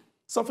masses.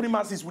 Suffering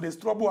masses, we they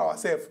trouble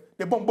ourselves.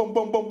 They bomb,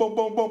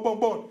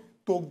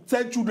 to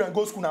send children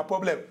go school, no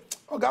problem.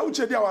 Okay, we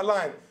check our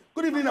line.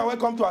 Good evening and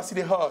welcome to our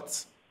city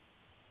heart.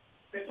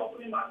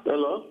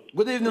 Hello.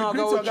 Good evening,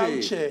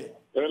 Ogauche.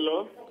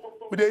 Hello.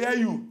 We they hear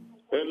you.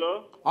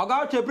 Hello.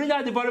 Ogauche, bring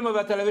out the volume of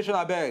your television,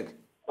 I beg.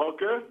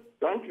 Okay,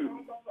 thank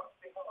you.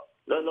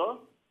 Hello.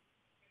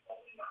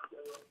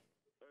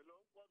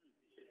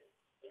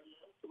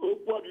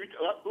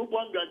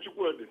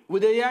 We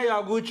they hear you,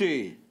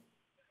 Ogauche.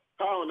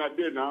 How on a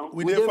day now?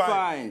 We they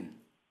fine.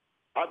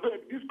 I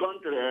bet this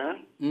country,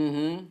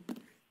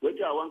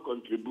 which I want to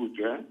contribute,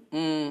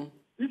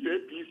 this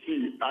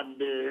APC and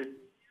the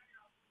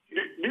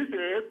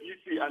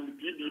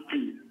PDP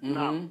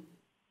now.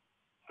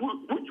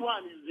 Which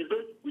one is the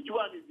best? Which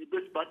one is the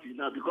best party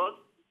now? Because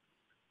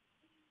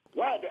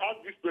why they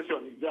ask this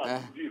question is that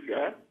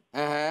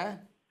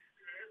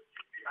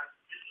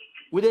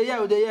With the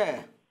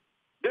year.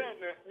 Then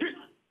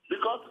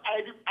because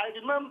I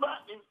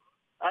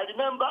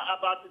remember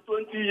about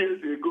 20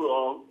 years ago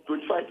or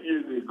 25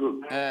 years ago.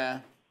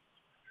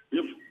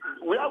 If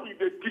where we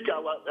they pick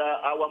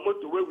our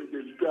motor where we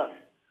they start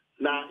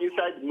now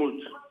inside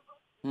motor.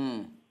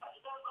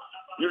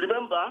 You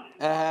remember?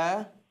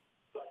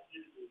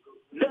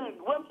 Then,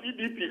 when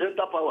PDP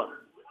enter power,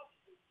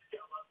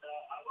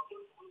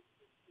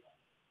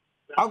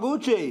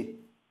 Ogauche,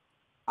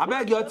 I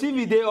beg your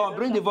TV there or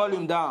bring the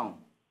volume down.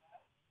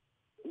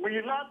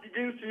 We now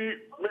begin to see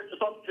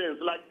some things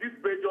like this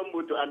Belgium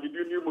motor and the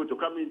new motor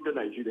coming into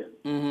Nigeria.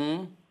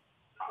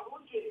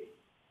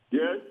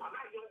 Yes.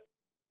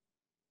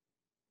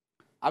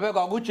 I beg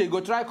Ogauche, go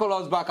try call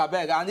us back, I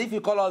beg. And if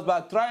you call us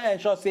back, try and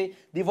ensure say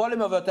the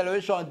volume of your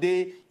television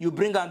you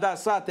bring on that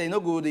side, you know,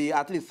 go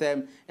at least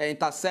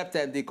intercept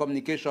the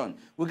communication.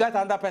 We got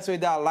another person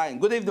with that line.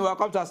 Good evening,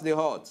 welcome to us the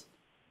hot.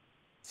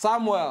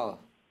 Samuel,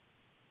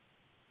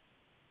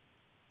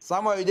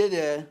 you did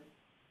there?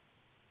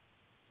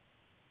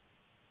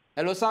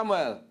 Hello,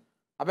 Samuel.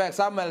 I beg,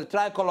 Samuel,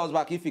 try call us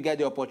back if you get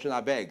the opportunity,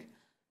 I beg.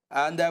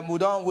 And we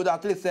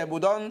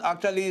don't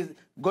actually,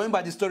 going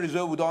by the stories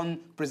where we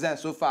don't present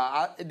so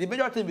far, the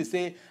major thing we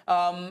say,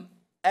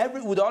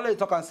 we always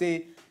talk and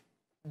say,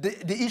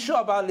 the issue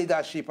about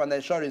leadership and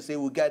ensuring say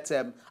we get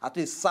at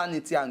least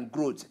sanity and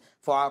growth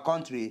for our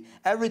country.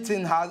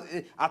 Everything has,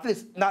 at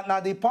least,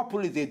 now the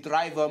populace, they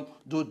drive them,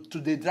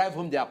 they drive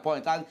home their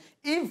point. And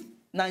if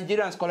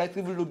Nigerians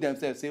collectively look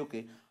themselves say,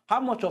 okay, how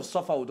much of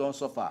suffer we don't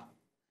suffer?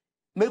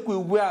 Make we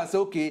wear and say,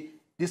 okay,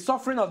 the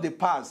suffering of the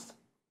past,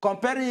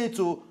 comparing it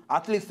to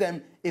at least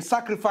a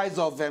sacrifice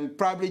of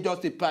probably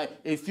just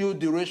a few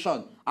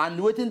duration, and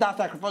waiting that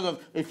sacrifice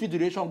of a few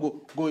duration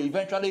go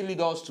eventually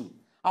lead us to.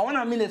 And when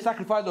I mean a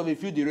sacrifice of a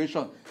few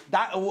duration,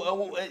 that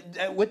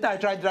what I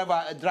try drive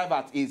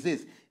at is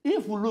this: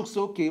 if we look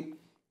so okay,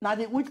 now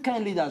which kind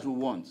of leaders we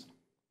want?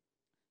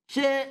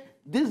 Share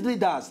these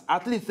leaders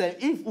at least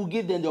if we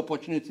give them the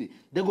opportunity,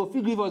 they go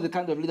give us the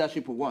kind of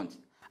leadership we want.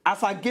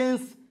 as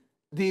against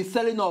the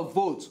selling of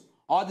votes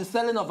or the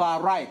selling of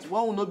our rights.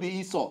 When will not be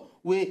Esau,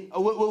 we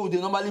would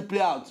normally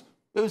play out.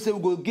 We say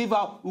we go give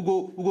out, we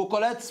go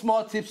collect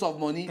small tips of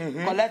money,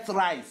 collect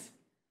rice,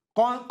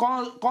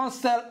 can't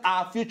sell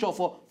our future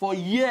for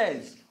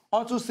years.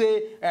 Until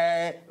say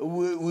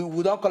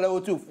we don't collect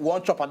what we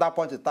want chop at that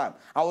point in time.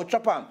 I will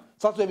chop them.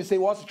 Sometimes we say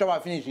once the chop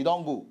and finish, you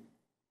don't go.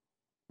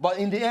 But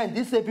in the end,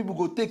 these same people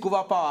go take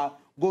over power,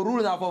 go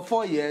rule now for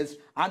 4 years,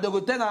 and they go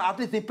tell at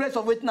least in place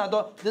of waiting they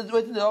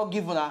don't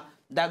give now,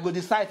 that go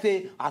decide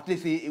say at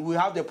least we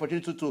have the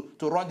opportunity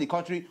to run the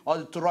country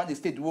or to run the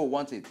state the way we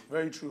want it.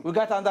 Very true. We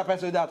got another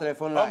person with that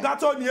telephone line.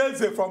 Ogato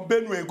Nieze from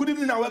Benue. Good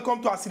evening and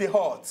welcome to our city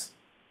hot.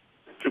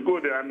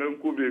 Chukwudi and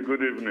Nkubi,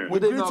 good evening. We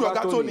greet you,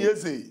 Ogato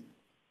Nieze.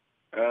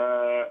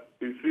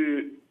 You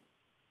see,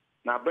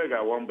 now beg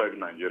I won't beg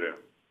Nigeria.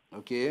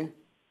 Okay.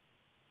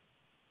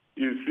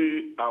 You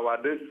see, our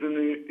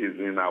destiny is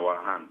in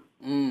our hand.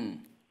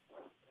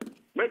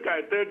 Make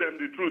I tell them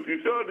the truth.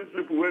 You see all these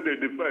people where they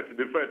defect.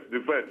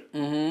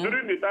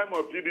 During the time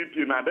of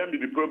PDP, now them be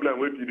the problem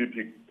with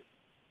PDP.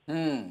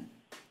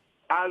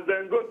 As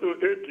then go to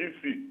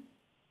APC,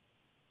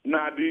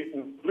 now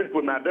the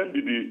people now them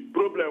be the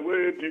problem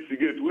where APC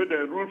get, where they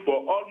rule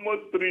for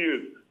almost 3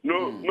 years.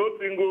 No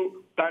single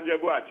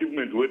tangible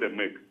achievement where they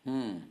make.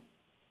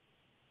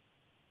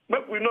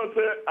 Make we not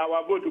say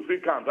our vote to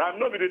free count. I'm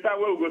not be the time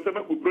where we go say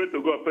make we pray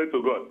to God, pray to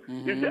God.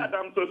 You see,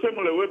 Adam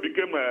Sosemule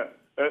became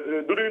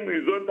during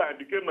his own time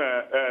became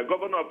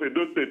governor of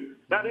Edo State.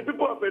 Now the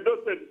people of Edo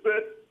State say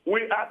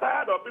we are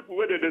tired of people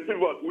where they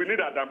deceive us. We need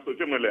Adam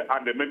Sosemule,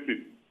 and they make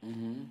it.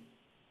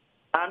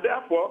 And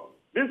therefore,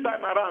 this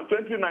time around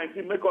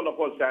 2019, make all of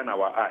us shine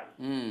our eye.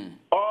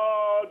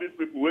 All these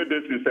people where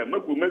they system,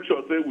 make we make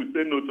sure say we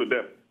say no to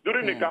them.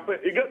 During the campaign,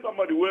 you get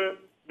somebody where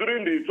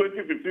during the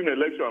 2015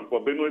 election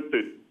for Benue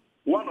State.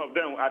 One of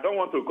them, I don't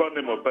want to call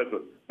name of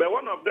person, but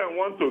one of them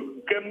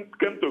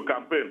came to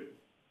campaign.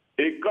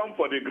 He come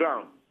for the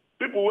ground.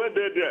 People were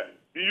there,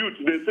 the youth,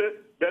 they say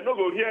they no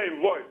go hear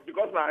him voice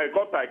because now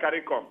helicopter I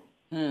carry come.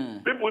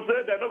 People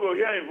say they no go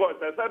hear him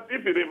voice, except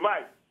if he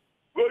revive,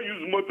 go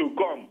use motor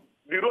come.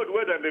 The road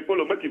where they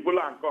follow, make it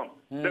follow and come.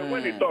 Then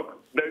when he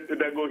talk,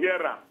 they go hear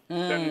him.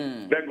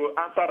 Then they go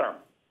answer him.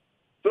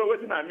 So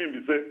what I mean,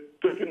 we say,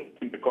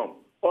 2019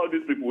 come. All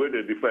these people where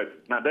they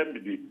defect, now that be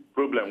the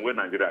problem where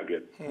Nigeria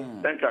get.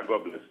 Thank you and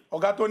God bless.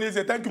 Ogato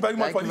Nieze, thank you very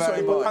much for this your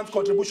important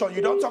contribution.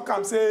 You don't talk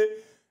and say,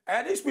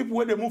 these people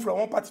where they move from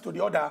one party to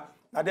the other,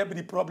 now that be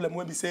the problem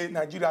when we say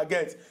Nigeria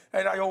gets.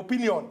 And your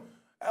opinion,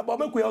 but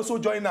make we also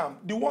join them.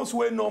 The ones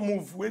who no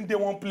move when they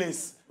one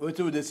place, what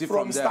will they see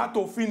from start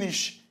to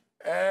finish.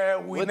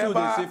 What never, will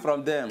they see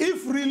from them?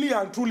 If really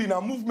and truly now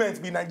movement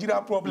be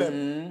Nigeria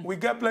problem, we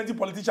get plenty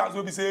politicians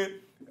who be say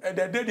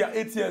they did their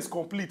 8 years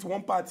complete,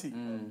 one party.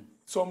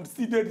 Some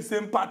still did the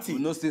same party. We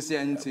not still see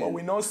anything. But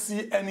we not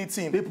see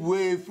anything. People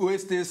we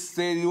still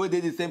say we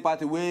did the same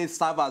party, we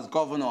serve as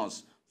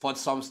governors for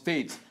some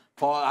states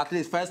for at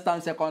least first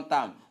time, second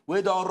time.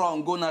 We don't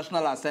run go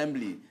National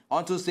Assembly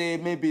until say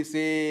maybe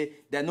say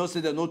they no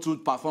to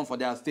perform for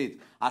their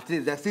state. At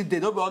least they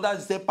don't be under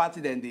the same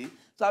party than they.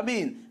 So I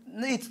mean,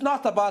 it's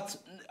not about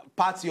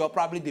party or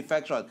probably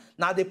defection.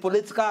 Now the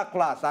political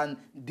class and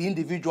the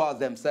individuals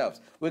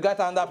themselves. We got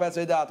another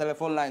person with our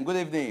telephone line. Good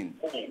evening.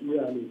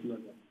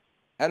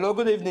 Hello,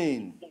 good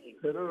evening.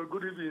 Hello,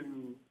 good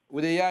evening.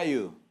 Would they hear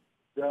you?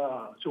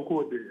 Yeah,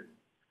 Chukwudi.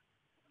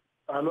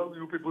 I love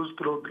you people's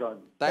program.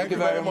 Thank you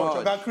very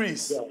much.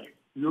 Chris. Yeah,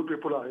 you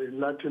people are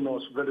enlightening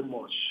us very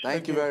much.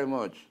 Thank you very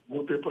much.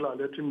 You people are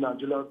letting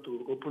Nigeria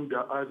to open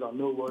their eyes and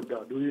know what they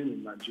are doing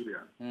in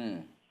Nigeria.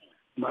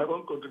 My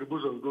own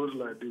contribution goes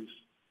like this.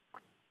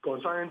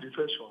 Concerning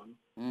defection,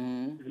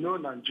 you know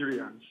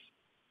Nigerians,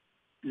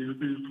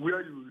 if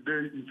where you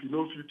there, if you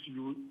know fit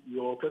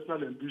your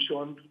personal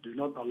ambition do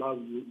not allow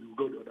you, you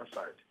go the other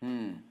side.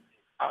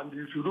 And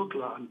if you look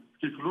land,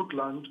 it's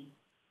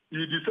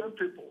the same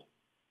people.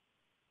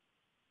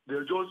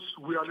 They're just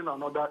wearing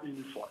another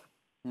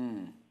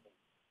uniform.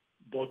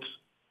 But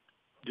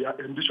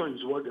their ambition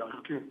is what they are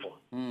looking for.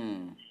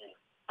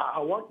 I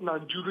want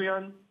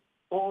Nigerian,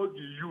 all the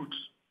youth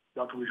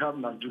that we have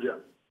in Nigeria,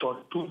 to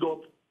stood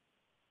up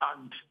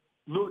and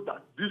know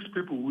that these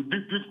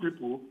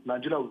people,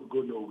 Nigeria will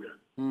go nowhere.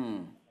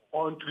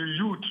 Until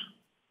youth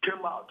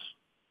came out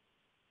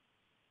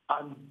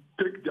and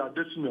take their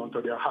destiny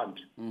onto their hand,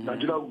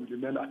 Nigeria will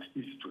remain at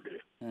ease today.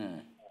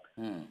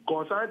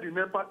 Concerning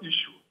the NEPA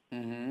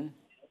issue,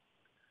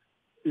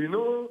 you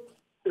know,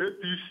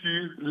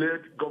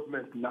 APC-led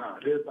government now,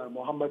 led by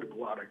Muhammad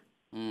Buhari,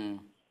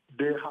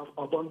 they have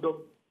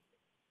abandoned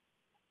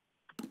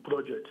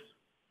projects.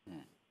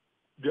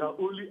 They are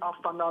only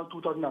after now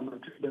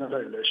 2019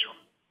 general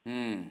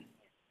election.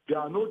 They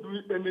are not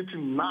doing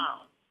anything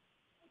now.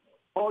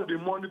 All the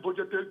money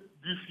budgeted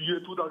this year,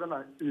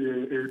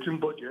 2018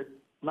 budget,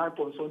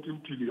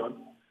 9.something trillion,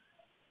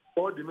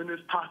 all the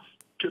ministers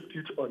kept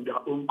it on their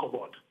own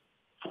cupboard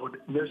for the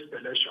next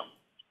election.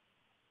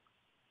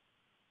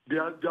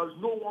 There's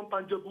no one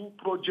tangible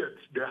project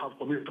they have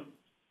committed.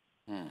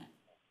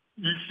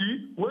 You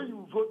see, when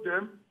you vote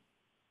them,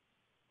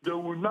 they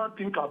will not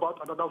think about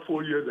another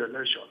 4 years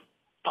election,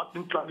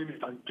 starting planning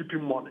it and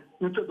keeping money,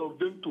 instead of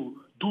them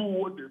to do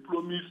what they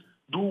promise,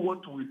 do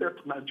what will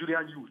help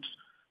Nigerian youths,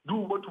 do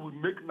what will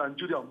make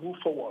Nigeria move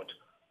forward.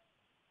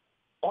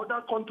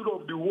 Other countries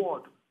of the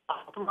world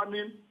are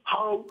planning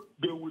how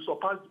they will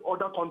surpass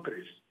other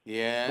countries.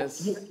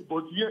 Yes.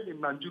 But here in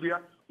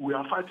Nigeria, we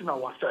are fighting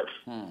ourselves.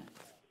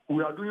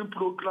 We are doing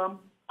program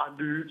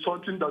and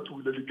something that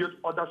will delegate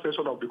other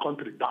sections of the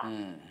country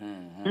down.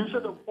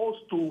 Instead of us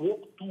to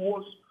work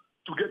towards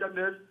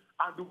togetherness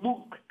and to move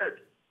ahead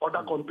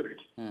other countries.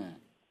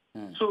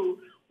 So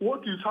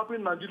what is happening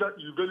in Nigeria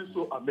is very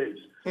so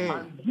amazing.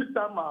 And this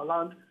time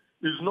around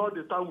is not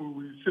the time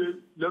we will say,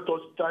 let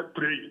us start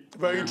praying.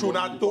 Very true.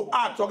 Now to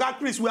act, Oga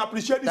Chris, we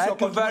appreciate this your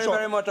contribution. Thank you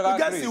very much, Oga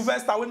Chris. We get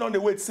Sylvester went on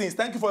the wait since.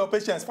 Thank you for your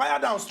patience. Fire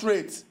down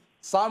straight.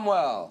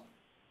 Samuel.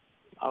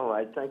 All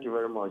right, thank you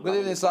very much. Good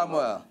evening,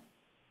 Samuel.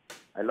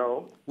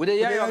 Hello? Good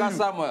evening, Oga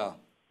Samuel.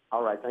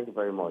 All right, thank you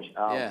very much.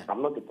 Yeah.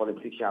 I'm not a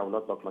politician. I will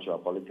not talk much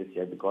about politics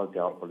here because they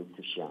are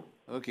politicians.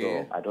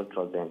 Okay. So I don't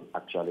trust them.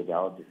 Actually, they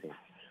are all the same.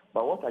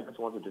 But what I just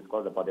want to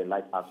discuss about the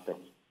life aspect,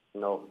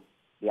 you know,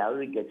 they are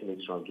really getting it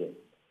stronger.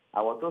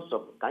 I was so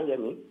surprised. Can you hear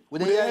me?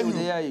 We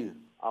hear you.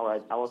 All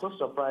right. I was so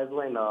surprised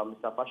when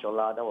Mr.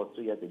 Fashola, that was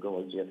 2 years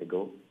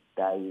ago,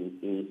 that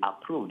he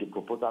approved the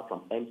proposal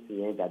from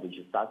MCN that they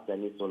should start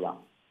selling solar.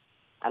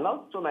 And I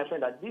told my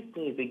friend that this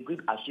thing is a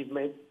good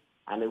achievement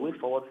and a way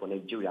forward for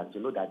Nigeria to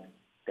know that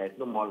there's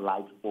no more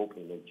life hope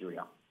in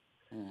Nigeria.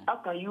 How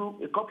can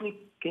a company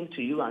came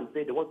to you and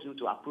said they want you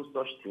to approve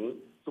such things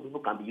so people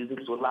can be using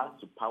solar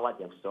to power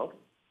themselves?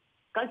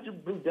 Can't you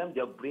bring them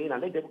their brain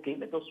and let them, okay,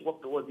 let us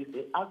work towards this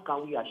thing? How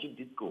can we achieve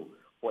this goal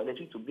for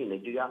electricity to be in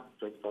Nigeria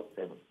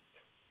 24/7?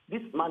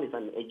 This man is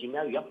an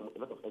engineer. You have a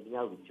lot of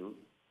engineers with you.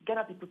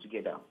 Gather people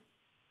together.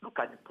 Look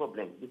at the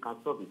problem. You can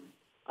solve it.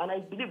 And I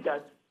believe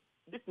that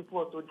these people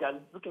also, they are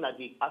looking at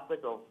the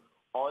aspect of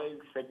oil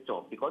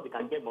sector because they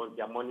can get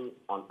their money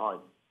on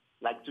oil.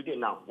 Like today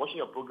now, watching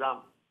your program,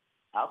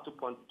 I have to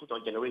put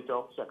on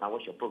generator so I can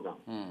watch your program.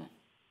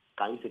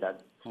 Can you see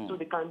that? So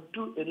they can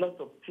do a lot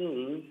of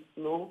things,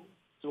 you know,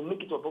 to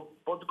make it work.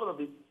 But because of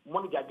the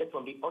money they get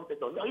from the oil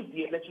sector, now if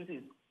the electricity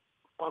is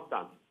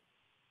constant,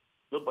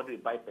 nobody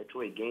will buy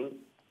petrol again,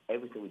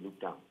 everything will look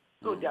down.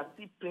 So they are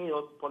still playing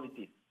us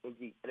politics in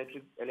the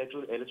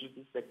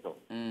electricity sector.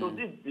 So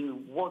this is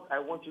what I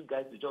want you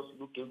guys to just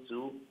look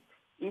into.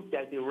 If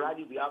there's a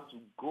rally we have to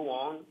go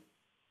on,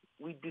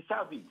 we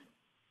deserve it.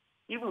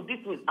 Even this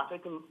is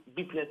affecting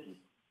businesses.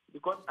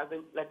 Because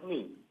like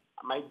me,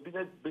 my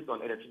business is based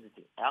on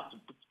electricity. I have to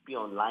be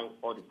online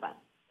all the time.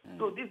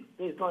 So this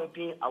is not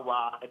helping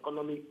our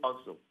economy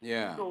also.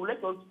 Yeah. So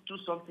let us do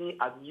something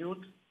as youth.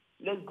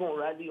 Let's go on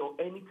rally or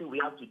anything we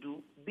have to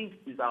do. This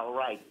is our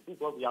right. This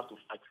is what we have to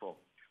fight for.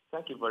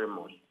 Thank you very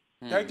much.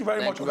 Thank you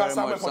very much, Oga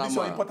Samuel, for this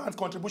your important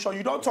contribution.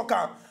 You don't talk.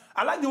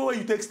 I like the way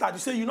you take start. You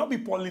say you not be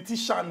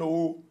politician,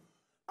 no,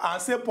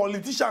 and say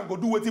politician go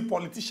do what the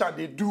politician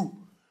they do.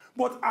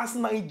 But as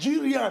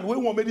Nigerian, we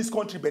want to make this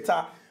country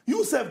better.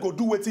 You self go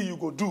do what you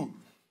go do.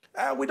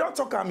 We don't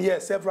talk here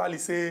severally.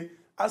 Say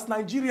as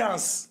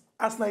Nigerians,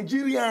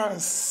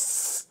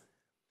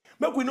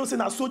 make we know say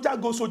na soldier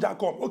go, soldier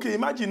come. Okay,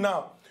 imagine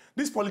now.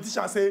 This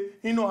politician say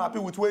he not happy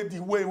with the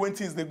way when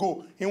things they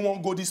go. He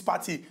won't go this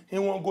party. He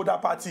won't go that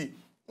party.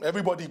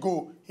 Everybody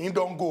go. He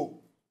don't go.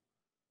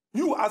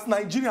 You as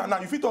Nigerian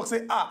now, if you talk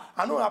say,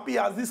 I'm not happy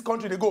as this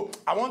country they go.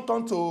 I want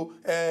turn to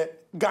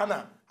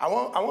Ghana. I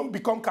want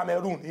become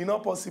Cameroon. It's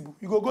not possible.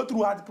 You go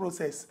through hard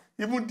process.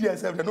 Even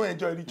DSF, they don't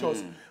enjoy the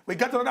chores. We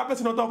get another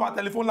person on top of our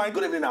telephone line.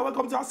 Good evening and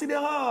welcome to our city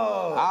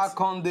house.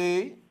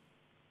 Akonde.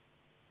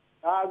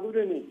 Good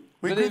evening.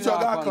 We greet you,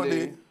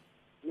 Akonde.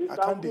 Mr.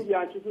 Nkubi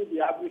and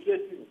Chukwudi, I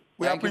appreciate you.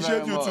 We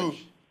appreciate you too.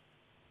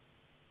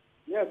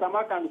 Yes, I'm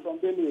Akandi from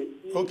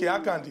Benue. Okay,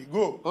 Akandi,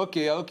 go.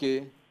 Okay.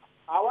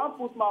 I want to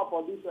put mouth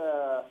for this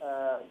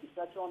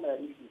defection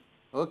issue.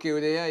 Okay,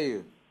 we hear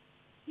you.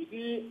 You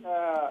see,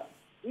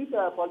 these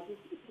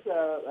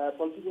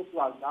political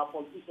class are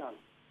politicians.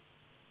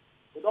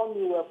 They don't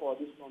mean well for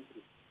this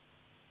country.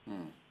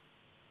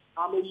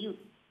 I'm a youth.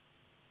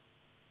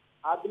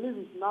 I believe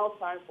it's now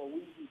time for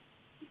we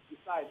to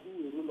decide who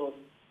will rule us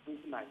in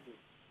 2019.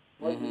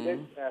 What the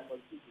next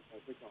political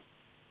dispensation.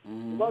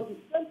 Because the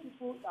same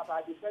people that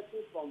are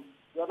defecting from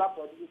the other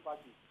political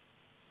parties,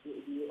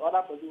 the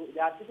other political,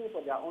 they are seeking for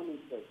their own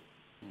interest.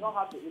 They don't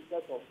have the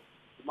interest of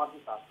the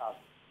masses at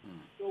heart.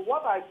 So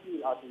what I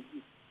feel as a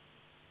youth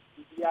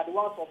is we are the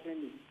ones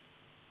suffering it.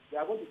 We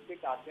are going to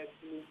take our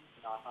destiny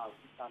in our hands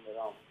this time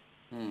around.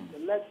 So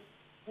let's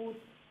put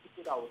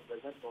people that will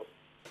present us.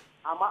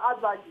 And my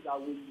advice is that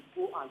we should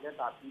go and get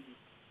our PDP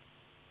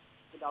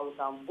so that we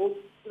can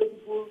vote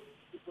people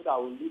that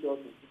will lead us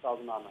in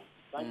 2009.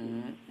 Thank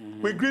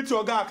you. We greet you,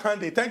 Oga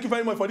Akande. Thank you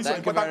very much for this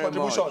important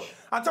contribution.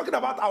 And talking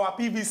about our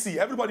PVC,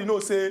 everybody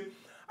knows, say,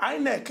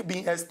 INEC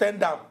being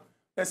extended down.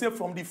 They say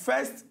from the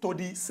 1st to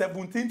the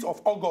 17th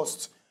of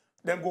August,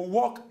 they go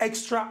work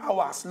extra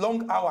hours,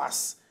 long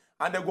hours.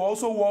 And they go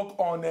also work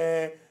on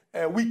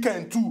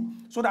weekend too,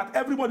 so that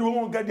everybody will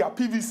want to get their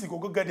PVC,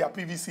 go get their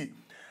PVC.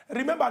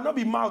 Remember, not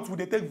be mouth will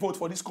they take vote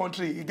for this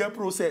country. You get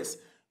process.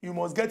 You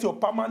must get your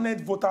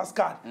permanent voter's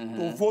card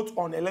to vote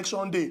on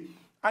election day.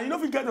 And you know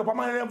if you get your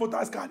permanent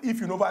voter's card if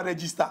you never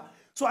register.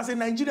 So as a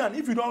Nigerian,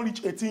 if you don't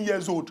reach 18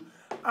 years old,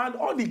 and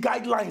all the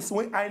guidelines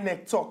when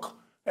INEC talk,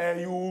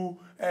 you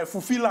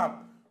fulfill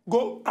them,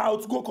 go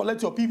out, go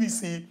collect your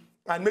PVC,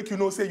 and make you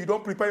know, say you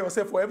don't prepare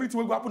yourself for everything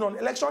will go happen on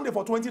election day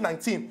for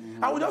 2019.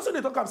 And we also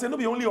they talk and say, no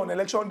be only on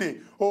election day.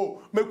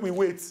 Oh, make we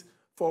wait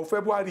for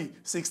February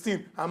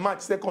 16 and March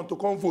 2nd to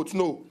come vote.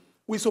 No.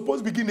 We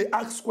supposed begin the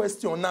ask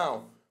question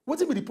now. What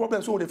will be the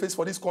problems we face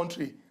for this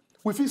country?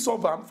 We feel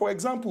solve them. For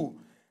example,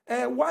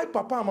 why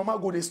Papa and Mama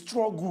go they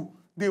struggle,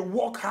 they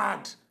work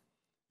hard,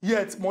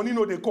 yet money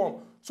no they come,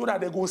 so that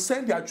they go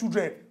send their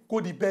children go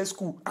the best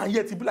school, and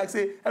yet it be like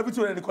say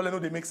everything they collect no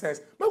they make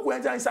sense. Make we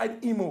enter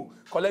inside emo,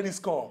 collect this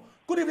call.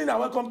 Good evening and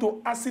welcome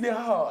to Acid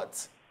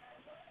Heart.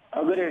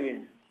 Good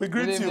evening. We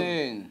greet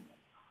you.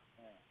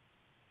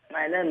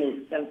 My name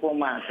is Simple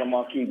Man from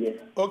Okigwe.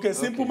 Okay,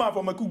 Simple Man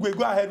from Okigwe.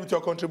 Go ahead with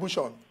your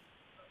contribution.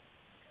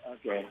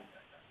 Okay.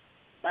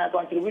 My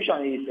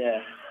contribution is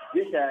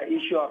this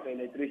issue of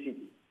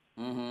electricity.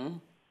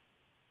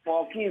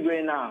 For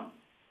Okigwe now,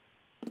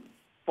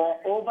 for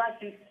over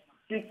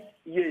six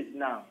years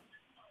now.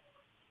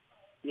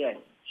 Yes.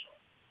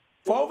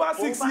 For over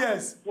 6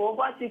 years? For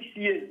over 6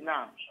 years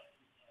now.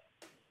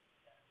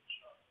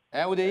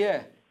 With a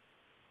year?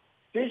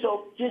 Since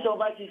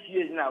over 6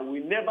 years now, we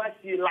never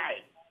see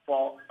light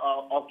for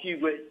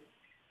Okigwe.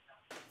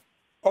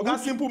 Okay,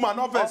 Simple Man,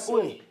 not first.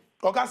 Okay,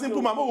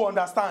 Simple Man, we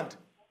understand.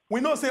 We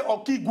know say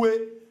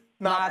Okigwe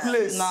na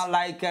place. Not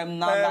like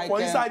for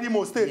inside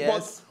Imo State,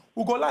 yes. But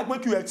we go like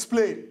make you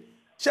explain.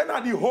 Share na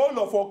the whole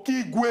of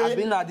Okigwe. I've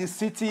been at the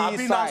city I've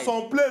been at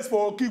some place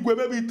for Okigwe,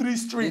 maybe 3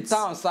 streets. The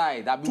town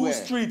side, I've been 2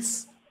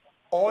 streets.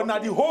 Or na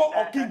the whole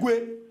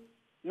Okigwe.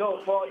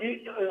 No, for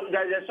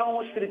there's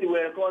some street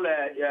we call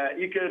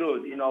Ike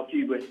Road in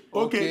Okigwe.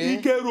 Okay,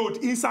 Ike Road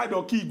inside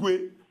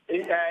Okigwe.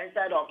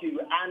 Inside Okigwe,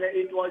 and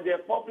it was a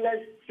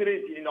popular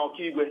street in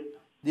Okigwe.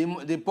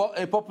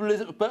 A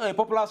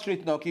popular street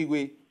in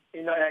Okigwe.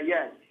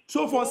 Yes.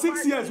 So for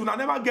 6 years, we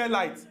never get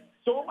light.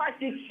 So over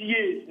 6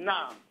 years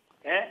now,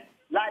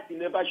 light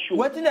never show.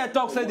 Waiting they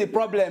talk say the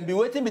problem be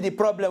waiting be the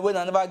problem when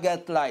I never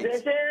get light. They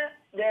say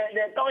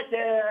they talk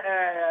say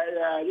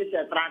this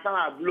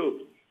transformer blow.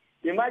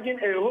 Imagine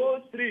a whole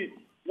street,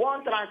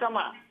 one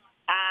transformer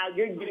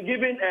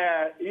giving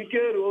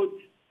Ike Road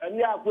and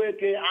the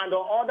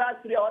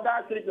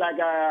other street like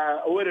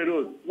Owerri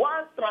Road.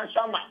 One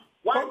transformer.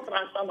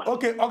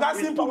 Okay, Oga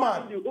Simple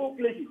Man. The whole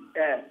place is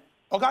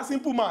Oga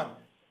Simple Man.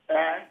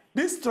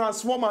 This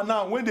transformer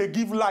now, when they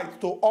give light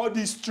to all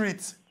these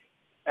streets,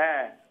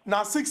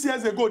 now 6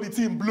 years ago the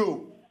thing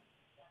blew.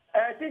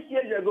 6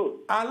 years ago.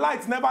 And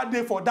lights never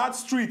there for that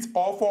street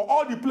or for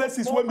all the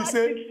places when we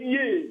say. 6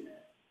 years.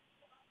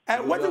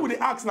 And what do they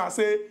ask now?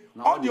 Say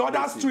all the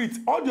other streets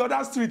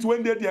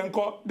when they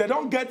encore, they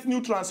don't get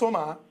new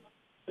transformer.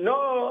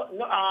 No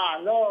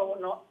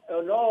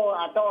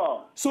at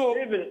all. So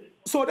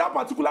that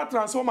particular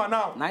transformer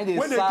now, when they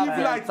give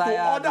light to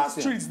other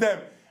streets,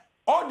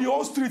 all the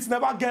old streets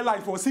never get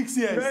light for 6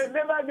 years. They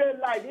never get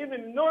light.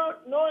 Even no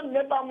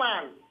NEPA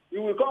man.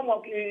 You will come.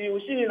 You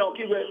will see in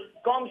Okigwe.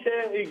 Come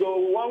say he go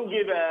won't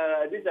give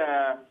this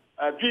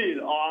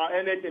bill or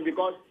anything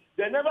because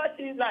they never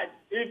see light.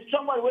 If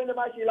somebody will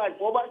never see light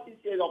for over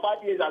 6 years or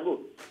 5 years ago.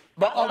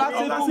 But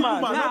Simple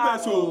Man,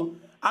 so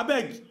I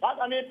beg. What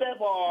can you pay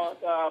for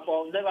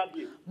never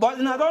bill? But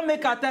now don't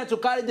make attempt to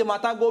carry the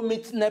matter go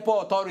meet NEPA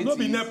authorities. No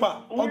be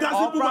NEPA.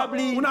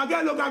 Probably. Una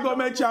get local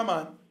government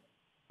chairman.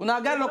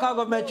 Una get local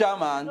government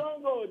chairman.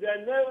 Don't go.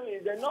 They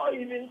not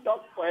even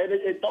talk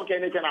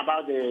anything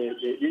about the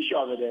issue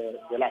of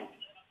the light.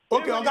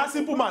 Okay, Oga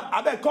Simple Man,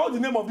 I beg call the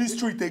name of this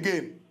street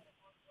again.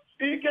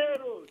 Ike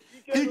Road.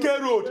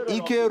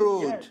 Ike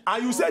Road. Yes.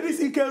 And you say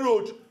this Ike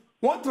Road,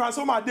 one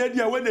transformer dead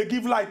here when they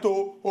give light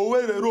to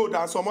Owerri Road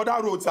and some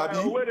other roads, Abi.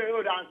 Owerri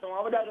Road and some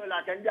other roads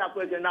like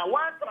Kendia. Now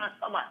one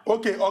transformer.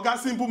 Okay, Oga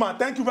Simple Man,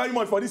 thank you very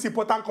much for this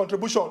important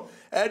contribution.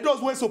 Those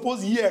who are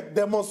supposed to hear,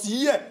 they must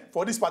hear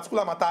for this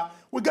particular matter.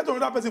 We get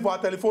another person for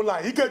our telephone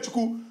line. Ike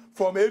Chukwudi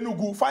from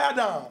Ezugwu. Fire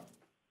down.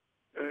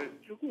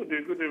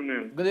 Chukwudi, good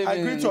evening. Good evening.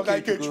 I greet you,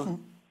 Ike Chukwudi.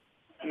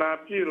 Now,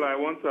 appeal, I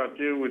want to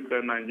appeal with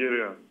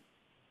Nigeria.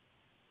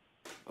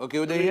 Okay,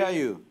 well, they hear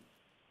you.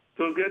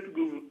 To get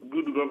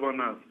good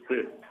governance,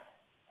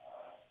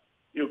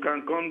 you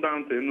can come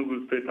down to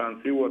Enugu State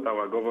and see what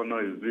our governor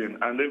is doing,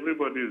 and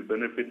everybody is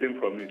benefiting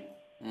from it.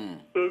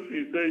 So if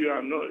you say you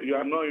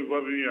are not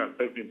involving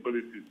yourself in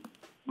politics,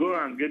 go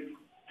and get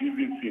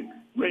PVC.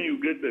 When you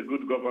get a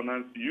good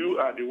governance, you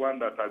are the one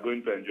that are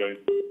going to enjoy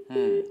it.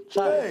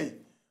 Hey,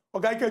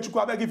 okay,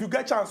 Chukwudi, I beg if you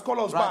get chance, call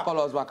us back.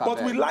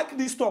 But we like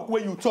this talk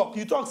where you talk.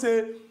 You talk,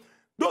 say,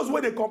 those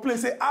where they complain,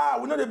 say,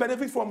 we know they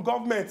benefit from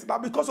government, but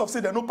because of say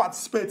they no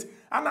participate.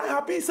 And I'm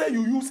happy say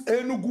you use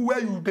Enugu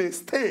where they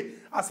stay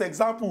as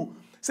example.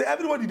 Say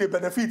everybody they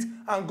benefit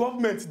and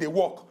government they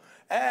work.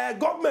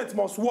 government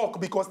must work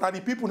because now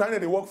the people now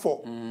they work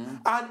for.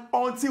 And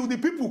until the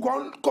people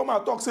come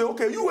and talk, say,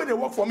 okay, you where they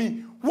work for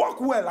me, work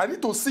well, I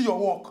need to see your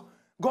work.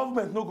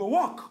 Government no go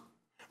work.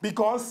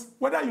 Because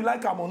whether you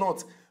like them or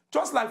not,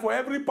 just like for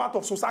every part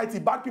of society,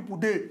 bad people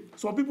dey.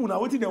 Some people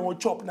now waiting they want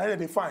chop, now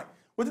they find.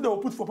 Waiting they will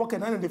put for pocket,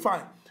 now they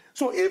find.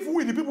 So if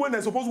we, the people when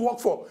they're supposed to work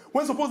for,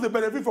 when supposed to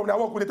benefit from their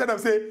work, we tell them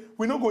say,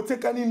 we don't go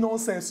take any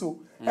nonsense. So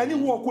any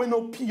work we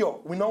no pure,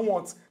 we don't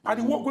want. And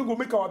the work we go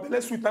make our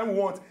belly sweet time we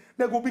want.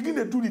 They go begin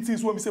to do the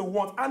things when we say we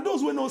want. And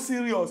those who no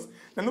serious,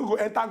 they don't go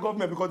enter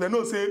government because they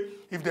know say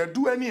if they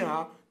do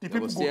anyhow, the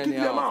people go kick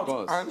them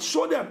out and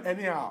show them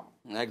anyhow.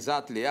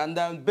 Exactly, and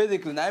then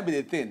basically that be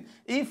the thing.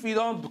 If you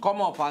don't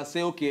come up and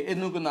say, okay, it's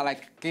not gonna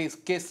like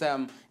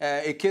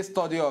a case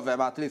study of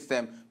at least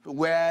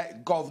where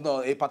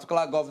governor, a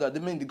particular governor, they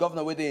mean the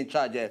governor where they in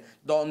charge,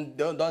 done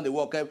the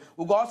work.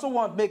 We also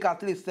want make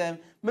at least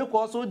make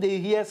also they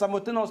hear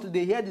simultaneously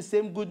they hear the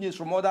same good news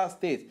from other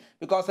states,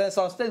 because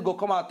some states go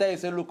come out tell you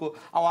say, look,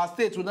 our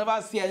states will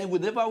never see any, we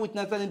never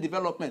witness any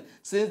development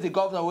since the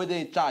governor where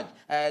they in charge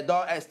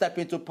don't step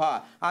into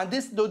power. And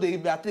this though they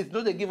at least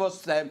though they give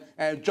us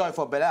joy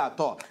for better at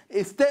all.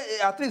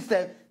 At least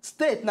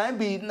state now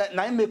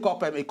make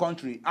up a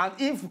country, and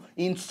if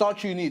in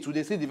such units we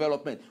they see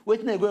development,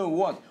 what they going to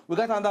want? We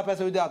got another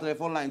person with our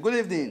telephone line. Good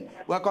evening.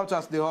 Welcome to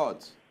Ask the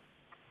Hot.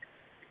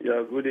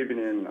 Yeah, good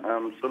evening.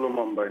 I'm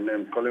Solomon by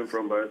name, calling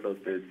from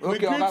Bayelsa State.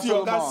 Okay, we greet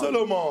you,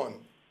 Solomon.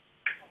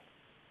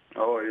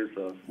 How are you,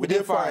 sir? We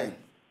did fine.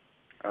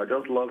 I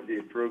just love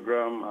the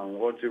program and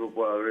what you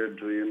people are already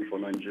doing for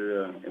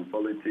Nigeria in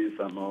politics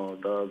and all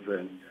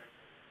that.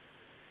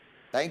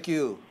 Thank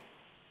you.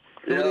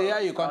 Yeah,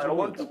 I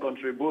want to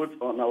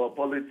contribute on our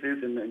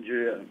politics in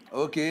Nigeria.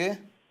 Okay.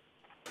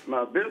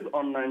 Now, based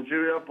on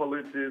Nigeria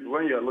politics,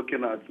 when you're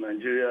looking at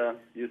Nigeria,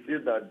 you see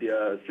that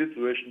their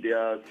situation,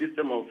 their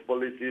system of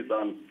politics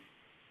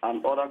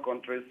and other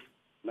countries,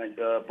 like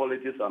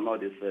politics are not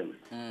the same.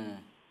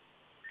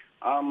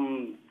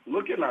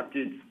 Looking at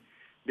it,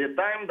 the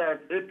time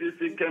that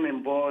APC came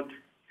on board,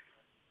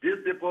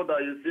 these people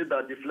that you see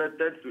that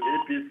deflected to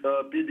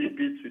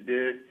PDP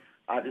today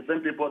are the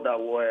same people that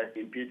were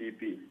in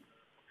PDP.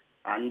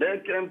 And they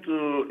came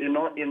to, in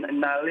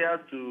Alia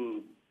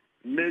to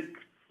make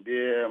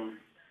the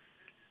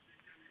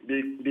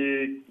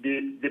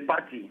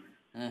party.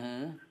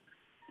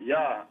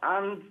 Yeah,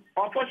 and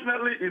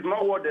unfortunately, it's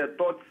not what they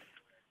thought,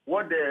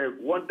 what they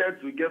wanted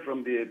to get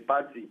from the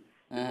party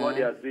is what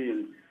they are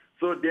seeing.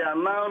 So they are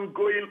now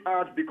going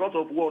out because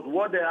of what?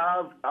 What they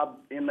have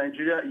in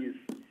Nigeria is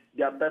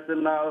their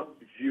personal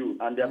view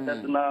and their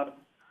personal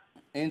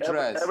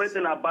interest.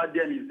 Everything about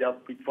them is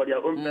for their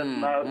own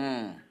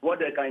personal, what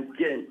they can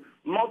gain,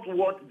 not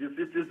what the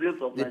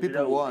citizens of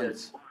Nigeria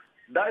want.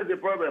 That is the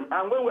problem.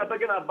 And when we're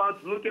talking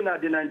about looking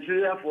at the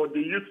Nigeria for the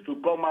youth to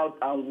come out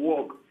and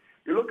work,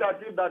 you look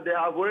at it that they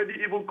have already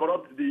even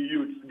corrupted the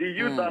youth. The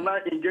youth are now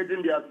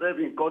engaging themselves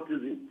in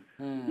courtesy.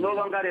 No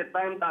longer the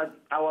time that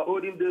our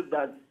olden days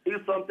that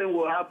if something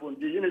will happen,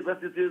 the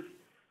universities,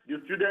 the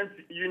student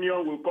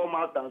union will come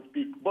out and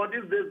speak. But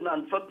these days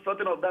now,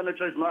 something of that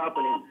nature is not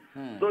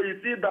happening. So you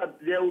see that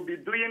they will be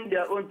doing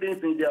their own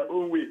things in their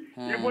own way,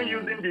 even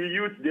using the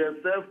youth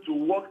themselves to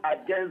work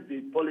against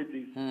the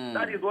politics.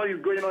 That is what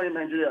is going on in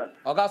Nigeria.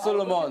 Okay,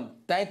 Solomon,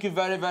 thank you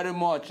very, very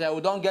much.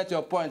 We don't get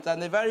your point,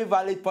 and a very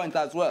valid point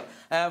as well.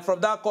 From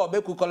that call,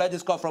 we could collect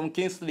this call from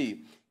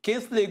Kingsley.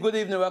 Kingsley, good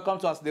evening. Welcome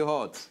to Ask the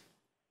Hot.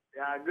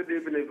 Yeah, good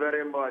evening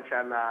very much.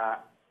 And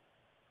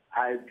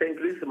I think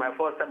this is my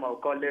first time I'm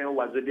calling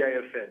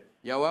Wazobia FM.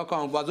 You're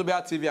welcome.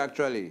 Wazobia TV,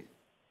 actually.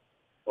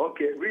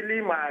 Okay,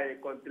 really my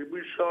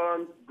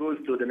contribution goes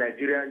to the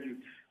Nigerian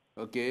youth.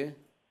 Okay.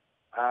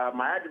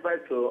 My advice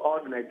to all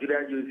the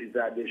Nigerian youth is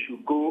that they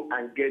should go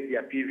and get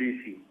their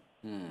PVC.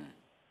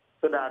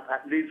 So that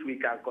at least we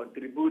can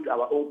contribute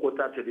our own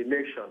quota to the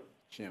nation.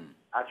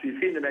 As we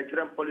see in the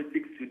Nigerian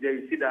politics today,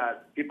 you see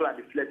that people are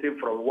deflecting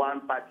from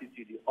one party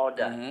to the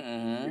other.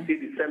 You see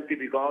the same thing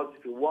because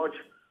if you watch,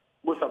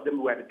 most of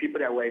them were the people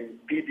that were in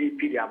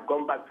PDP. They have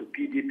gone back to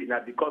PDP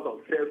now because of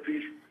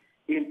selfish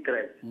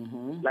interest.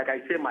 Like I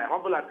say, my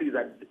humble appeal is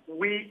that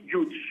we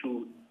youth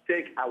should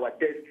take our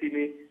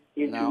destiny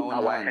into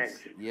our hands.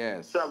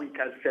 Yes. So we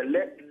can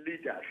select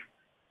leaders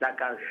that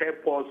can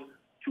help us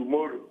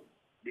tomorrow.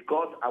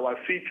 Because our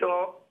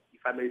future,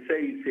 if I may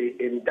say, is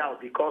in doubt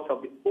because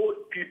of the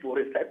old people,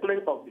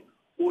 recycling of the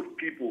old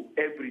people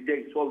every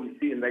day is what we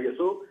see in Nigeria.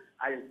 So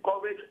I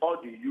encourage all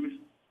the youth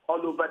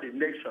all over the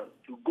nation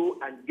to go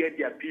and get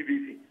their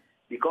PVC.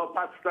 Because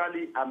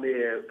personally, I'm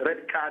a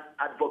red card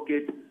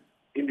advocate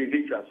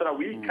individual, so that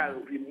we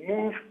can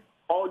remove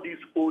all these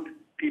old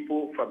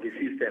people from the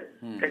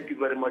system. Thank you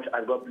very much,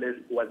 and God bless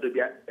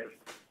Wazobia.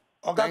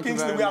 Okay,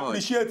 Kingsley, we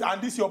appreciate,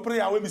 and this is your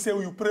prayer when we say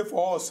you pray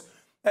for us.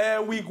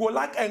 We go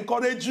like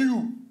encourage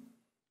you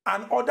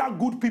and other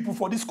good people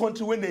for this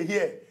country when they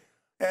hear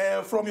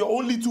from your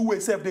only two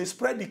ways, they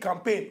spread the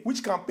campaign.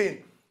 Which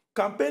campaign?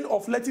 Campaign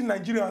of letting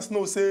Nigerians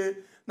know, say,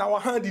 now our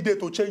hand is there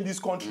to change this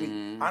country.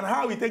 And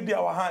how we take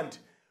our hand.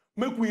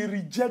 Make we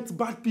reject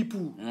bad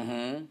people.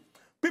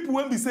 People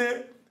when we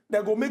say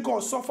they go make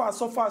us suffer,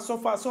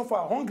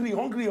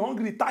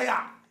 hungry,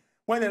 tired.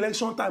 When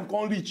election time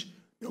can reach,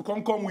 they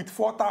can come with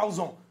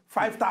 4,000,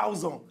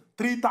 5,000,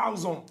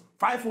 3,000,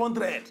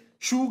 500,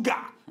 sugar,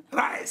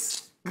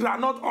 rice,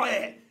 groundnut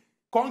oil.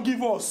 Can't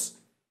give us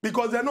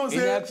because they know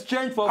say in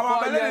exchange for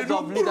 4 years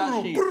of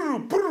leadership.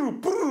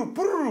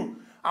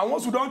 And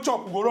once we don't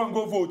chop, we go run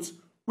go vote.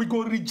 We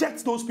go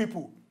reject those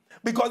people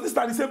because these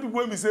are the same people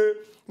when we say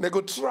they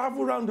go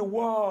travel around the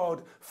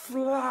world,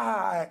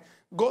 fly.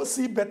 Go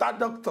see better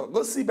doctor,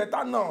 go see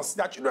better nurse.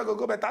 Their children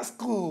go better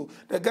school.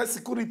 They get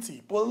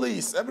security,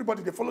 police,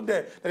 everybody, they follow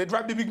there. They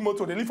drive the big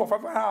motor, they live for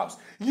 5 hours.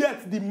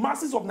 Yet, the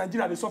masses of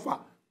Nigeria, they suffer.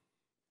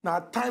 Now,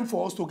 time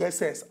for us to get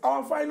sense.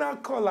 Our final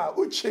caller,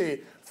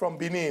 Uche from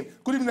Benin.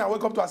 Good evening and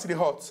welcome to our City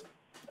Hot.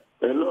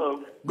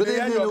 Hello. Good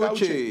evening,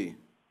 Uche.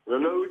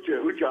 Hello,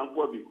 Uche and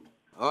Nkubi.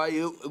 How are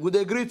you? Good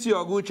day, greet you,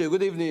 Uche.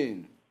 Good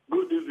evening.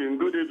 Good evening,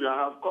 good evening.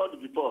 I have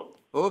called before.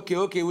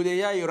 Okay. Will they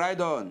hear you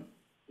right on?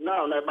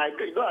 Now, like I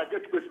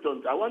get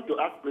questions. I want to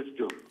ask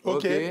questions.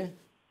 Okay.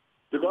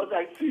 Because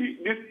I see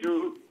this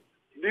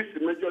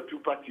major two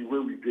party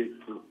where we get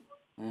to.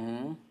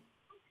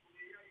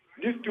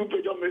 These two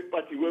major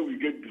party where we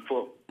get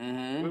before,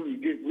 where we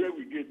get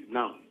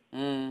now.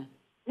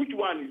 Which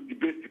one is the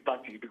best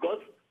party?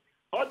 Because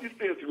all these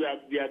things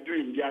they are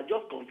doing, they are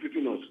just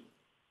confusing us.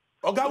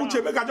 Okay,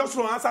 Uche, make I just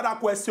answer that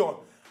question.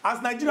 As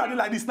Nigeria do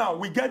like this now,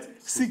 we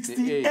get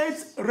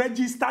 68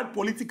 registered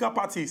political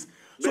parties.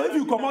 So if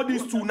you come out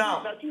these two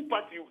now, the two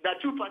party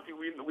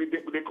we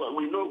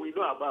know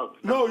about.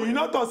 No, you're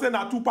not saying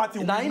that two party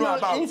we know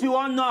about. If you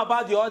want to know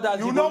about the others,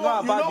 you know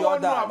about the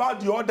others. Know about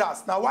the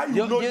others. Now why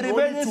you know the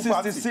remaining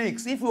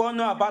 66? If you want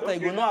to know about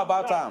them, you know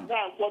about them.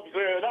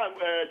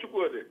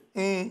 Chukwudi.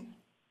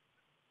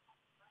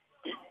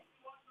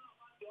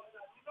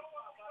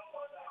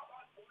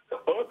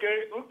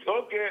 Okay.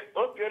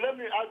 Let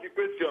me ask the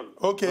question.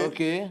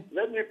 Okay.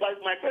 Let me.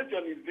 My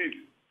question is this,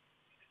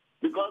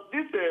 because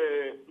this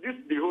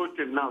the whole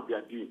thing now they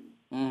are doing.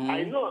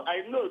 I know.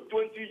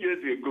 20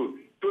 years ago,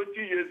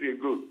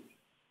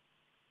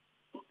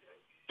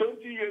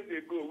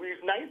 we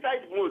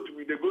inside moat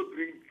we they go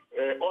bring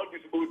all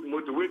this old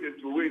motor where they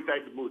throw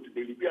inside the moat,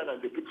 they repair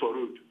and they put for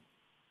road.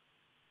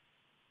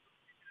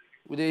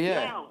 Would they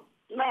hear?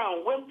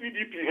 Now when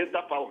PDP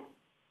enter power.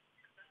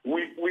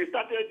 We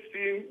started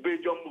seeing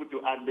Belgium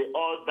motor and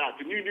all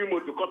that new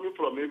motor coming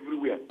from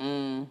everywhere.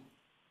 Then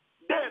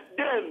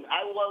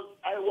I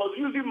was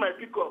using my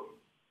pickup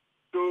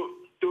to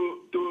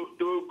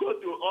go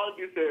to all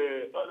these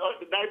all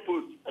the night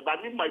posts. I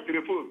need my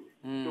telephone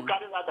to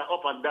carry that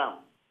up and down.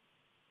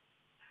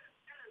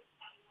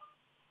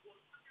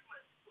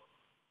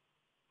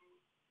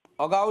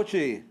 Oga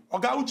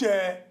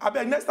Uche, I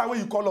beg next time when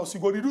you call us, you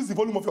go reduce the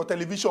volume of your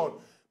television.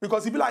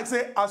 Because if you like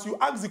say, as you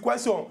ask the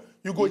question,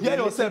 you go hear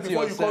yourself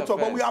before you call talk.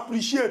 But we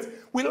appreciate,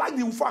 we like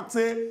the fact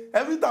say,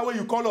 every time when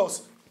you call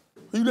us,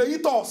 you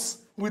hit us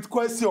with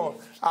question.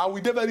 And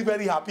we're very,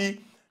 very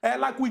happy. And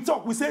like we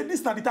talk, we say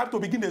this is the time to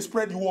begin to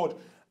spread the word.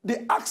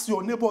 They ask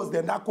your neighbors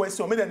then that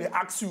question, maybe they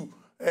ask you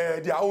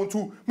their own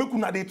too. Make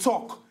una they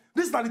talk.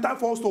 This is not the time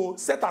for us to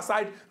set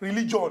aside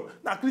religion.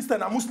 Now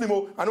Christian, now Muslim,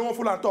 I don't want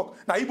to follow and talk.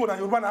 Now Igbo, now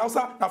Yoruba, now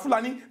Hausa, now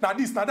Fulani, now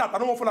this, now that. I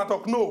don't want to follow and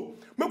talk. No.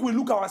 Make we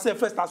look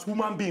ourselves first as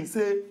human beings.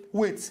 Say,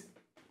 wait.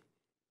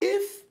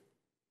 If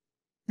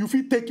you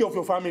feel take care of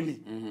your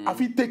family, I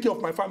feel take care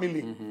of my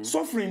family,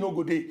 suffering no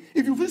go day.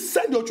 If you feel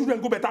send your children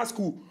go better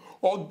school,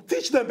 or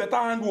teach them better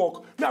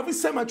handwork, I feel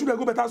send my children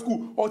go better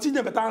school, or teach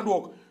them better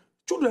handwork,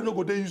 children no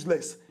go day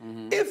useless.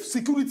 If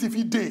security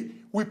feel day,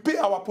 we pay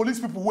our police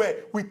people well,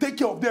 we take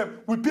care of them.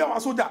 We pay our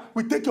soldiers,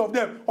 we take care of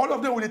them. All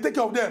of them, we take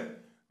care of them.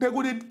 They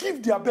go they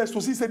give their best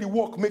to see say the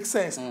work makes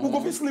sense. We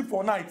go fit sleep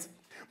for night.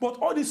 But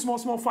all these small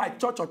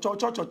fight,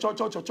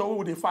 where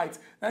would they fight?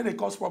 And they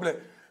cause problem.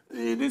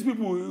 These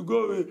people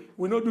go,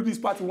 we not do this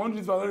party, we want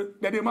to do this party.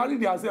 They marry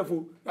themselves.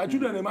 Their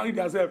children they marry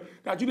themselves.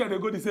 Their children they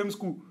go the same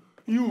school.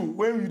 You,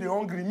 when you they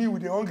hungry, me we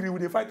they hungry, we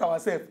they fight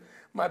ourselves.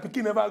 My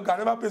pikin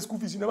never pay school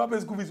fees. You never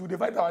pay school fees. We dey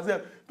fight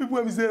ourselves. People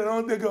when we say they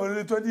don't take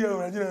 20 years of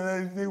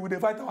Nigeria, we dey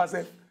fight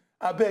ourselves.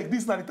 I beg,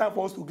 this is not the time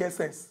for us to get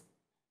sense.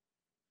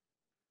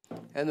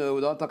 Anyway, we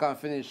don't talk and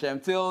finish.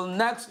 Until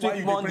next week,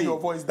 Monday. Why you bring your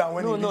voice down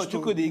when No,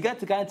 Chukwudi, you get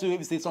the kind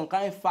to say some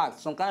kind of fact,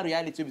 some kind of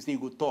reality. We say you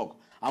go talk,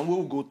 and we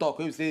will go talk.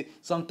 We say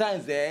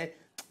sometimes it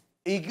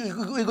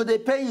go they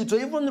pay you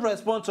to even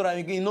respond to that.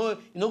 You know,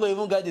 we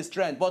even get the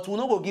strength, but we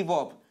no go give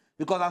up.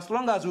 Because as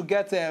long as we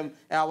get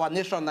our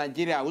nation,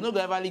 Nigeria, we're not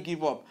going to ever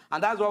give up.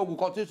 And that's why we'll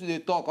continue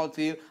to talk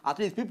until at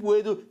least people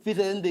will do fit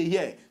in the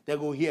hear, they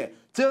go here.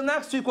 Till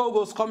next week, we'll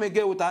go come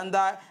again with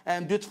another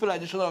beautiful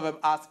edition of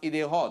As It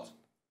Is Hot.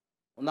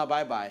 Now,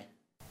 bye-bye.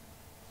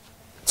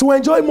 To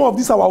enjoy more of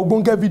these our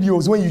Ogbonge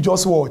videos when you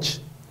just watch,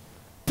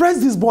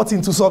 press this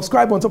button to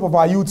subscribe on top of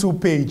our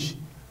YouTube page.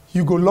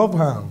 You go love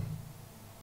her.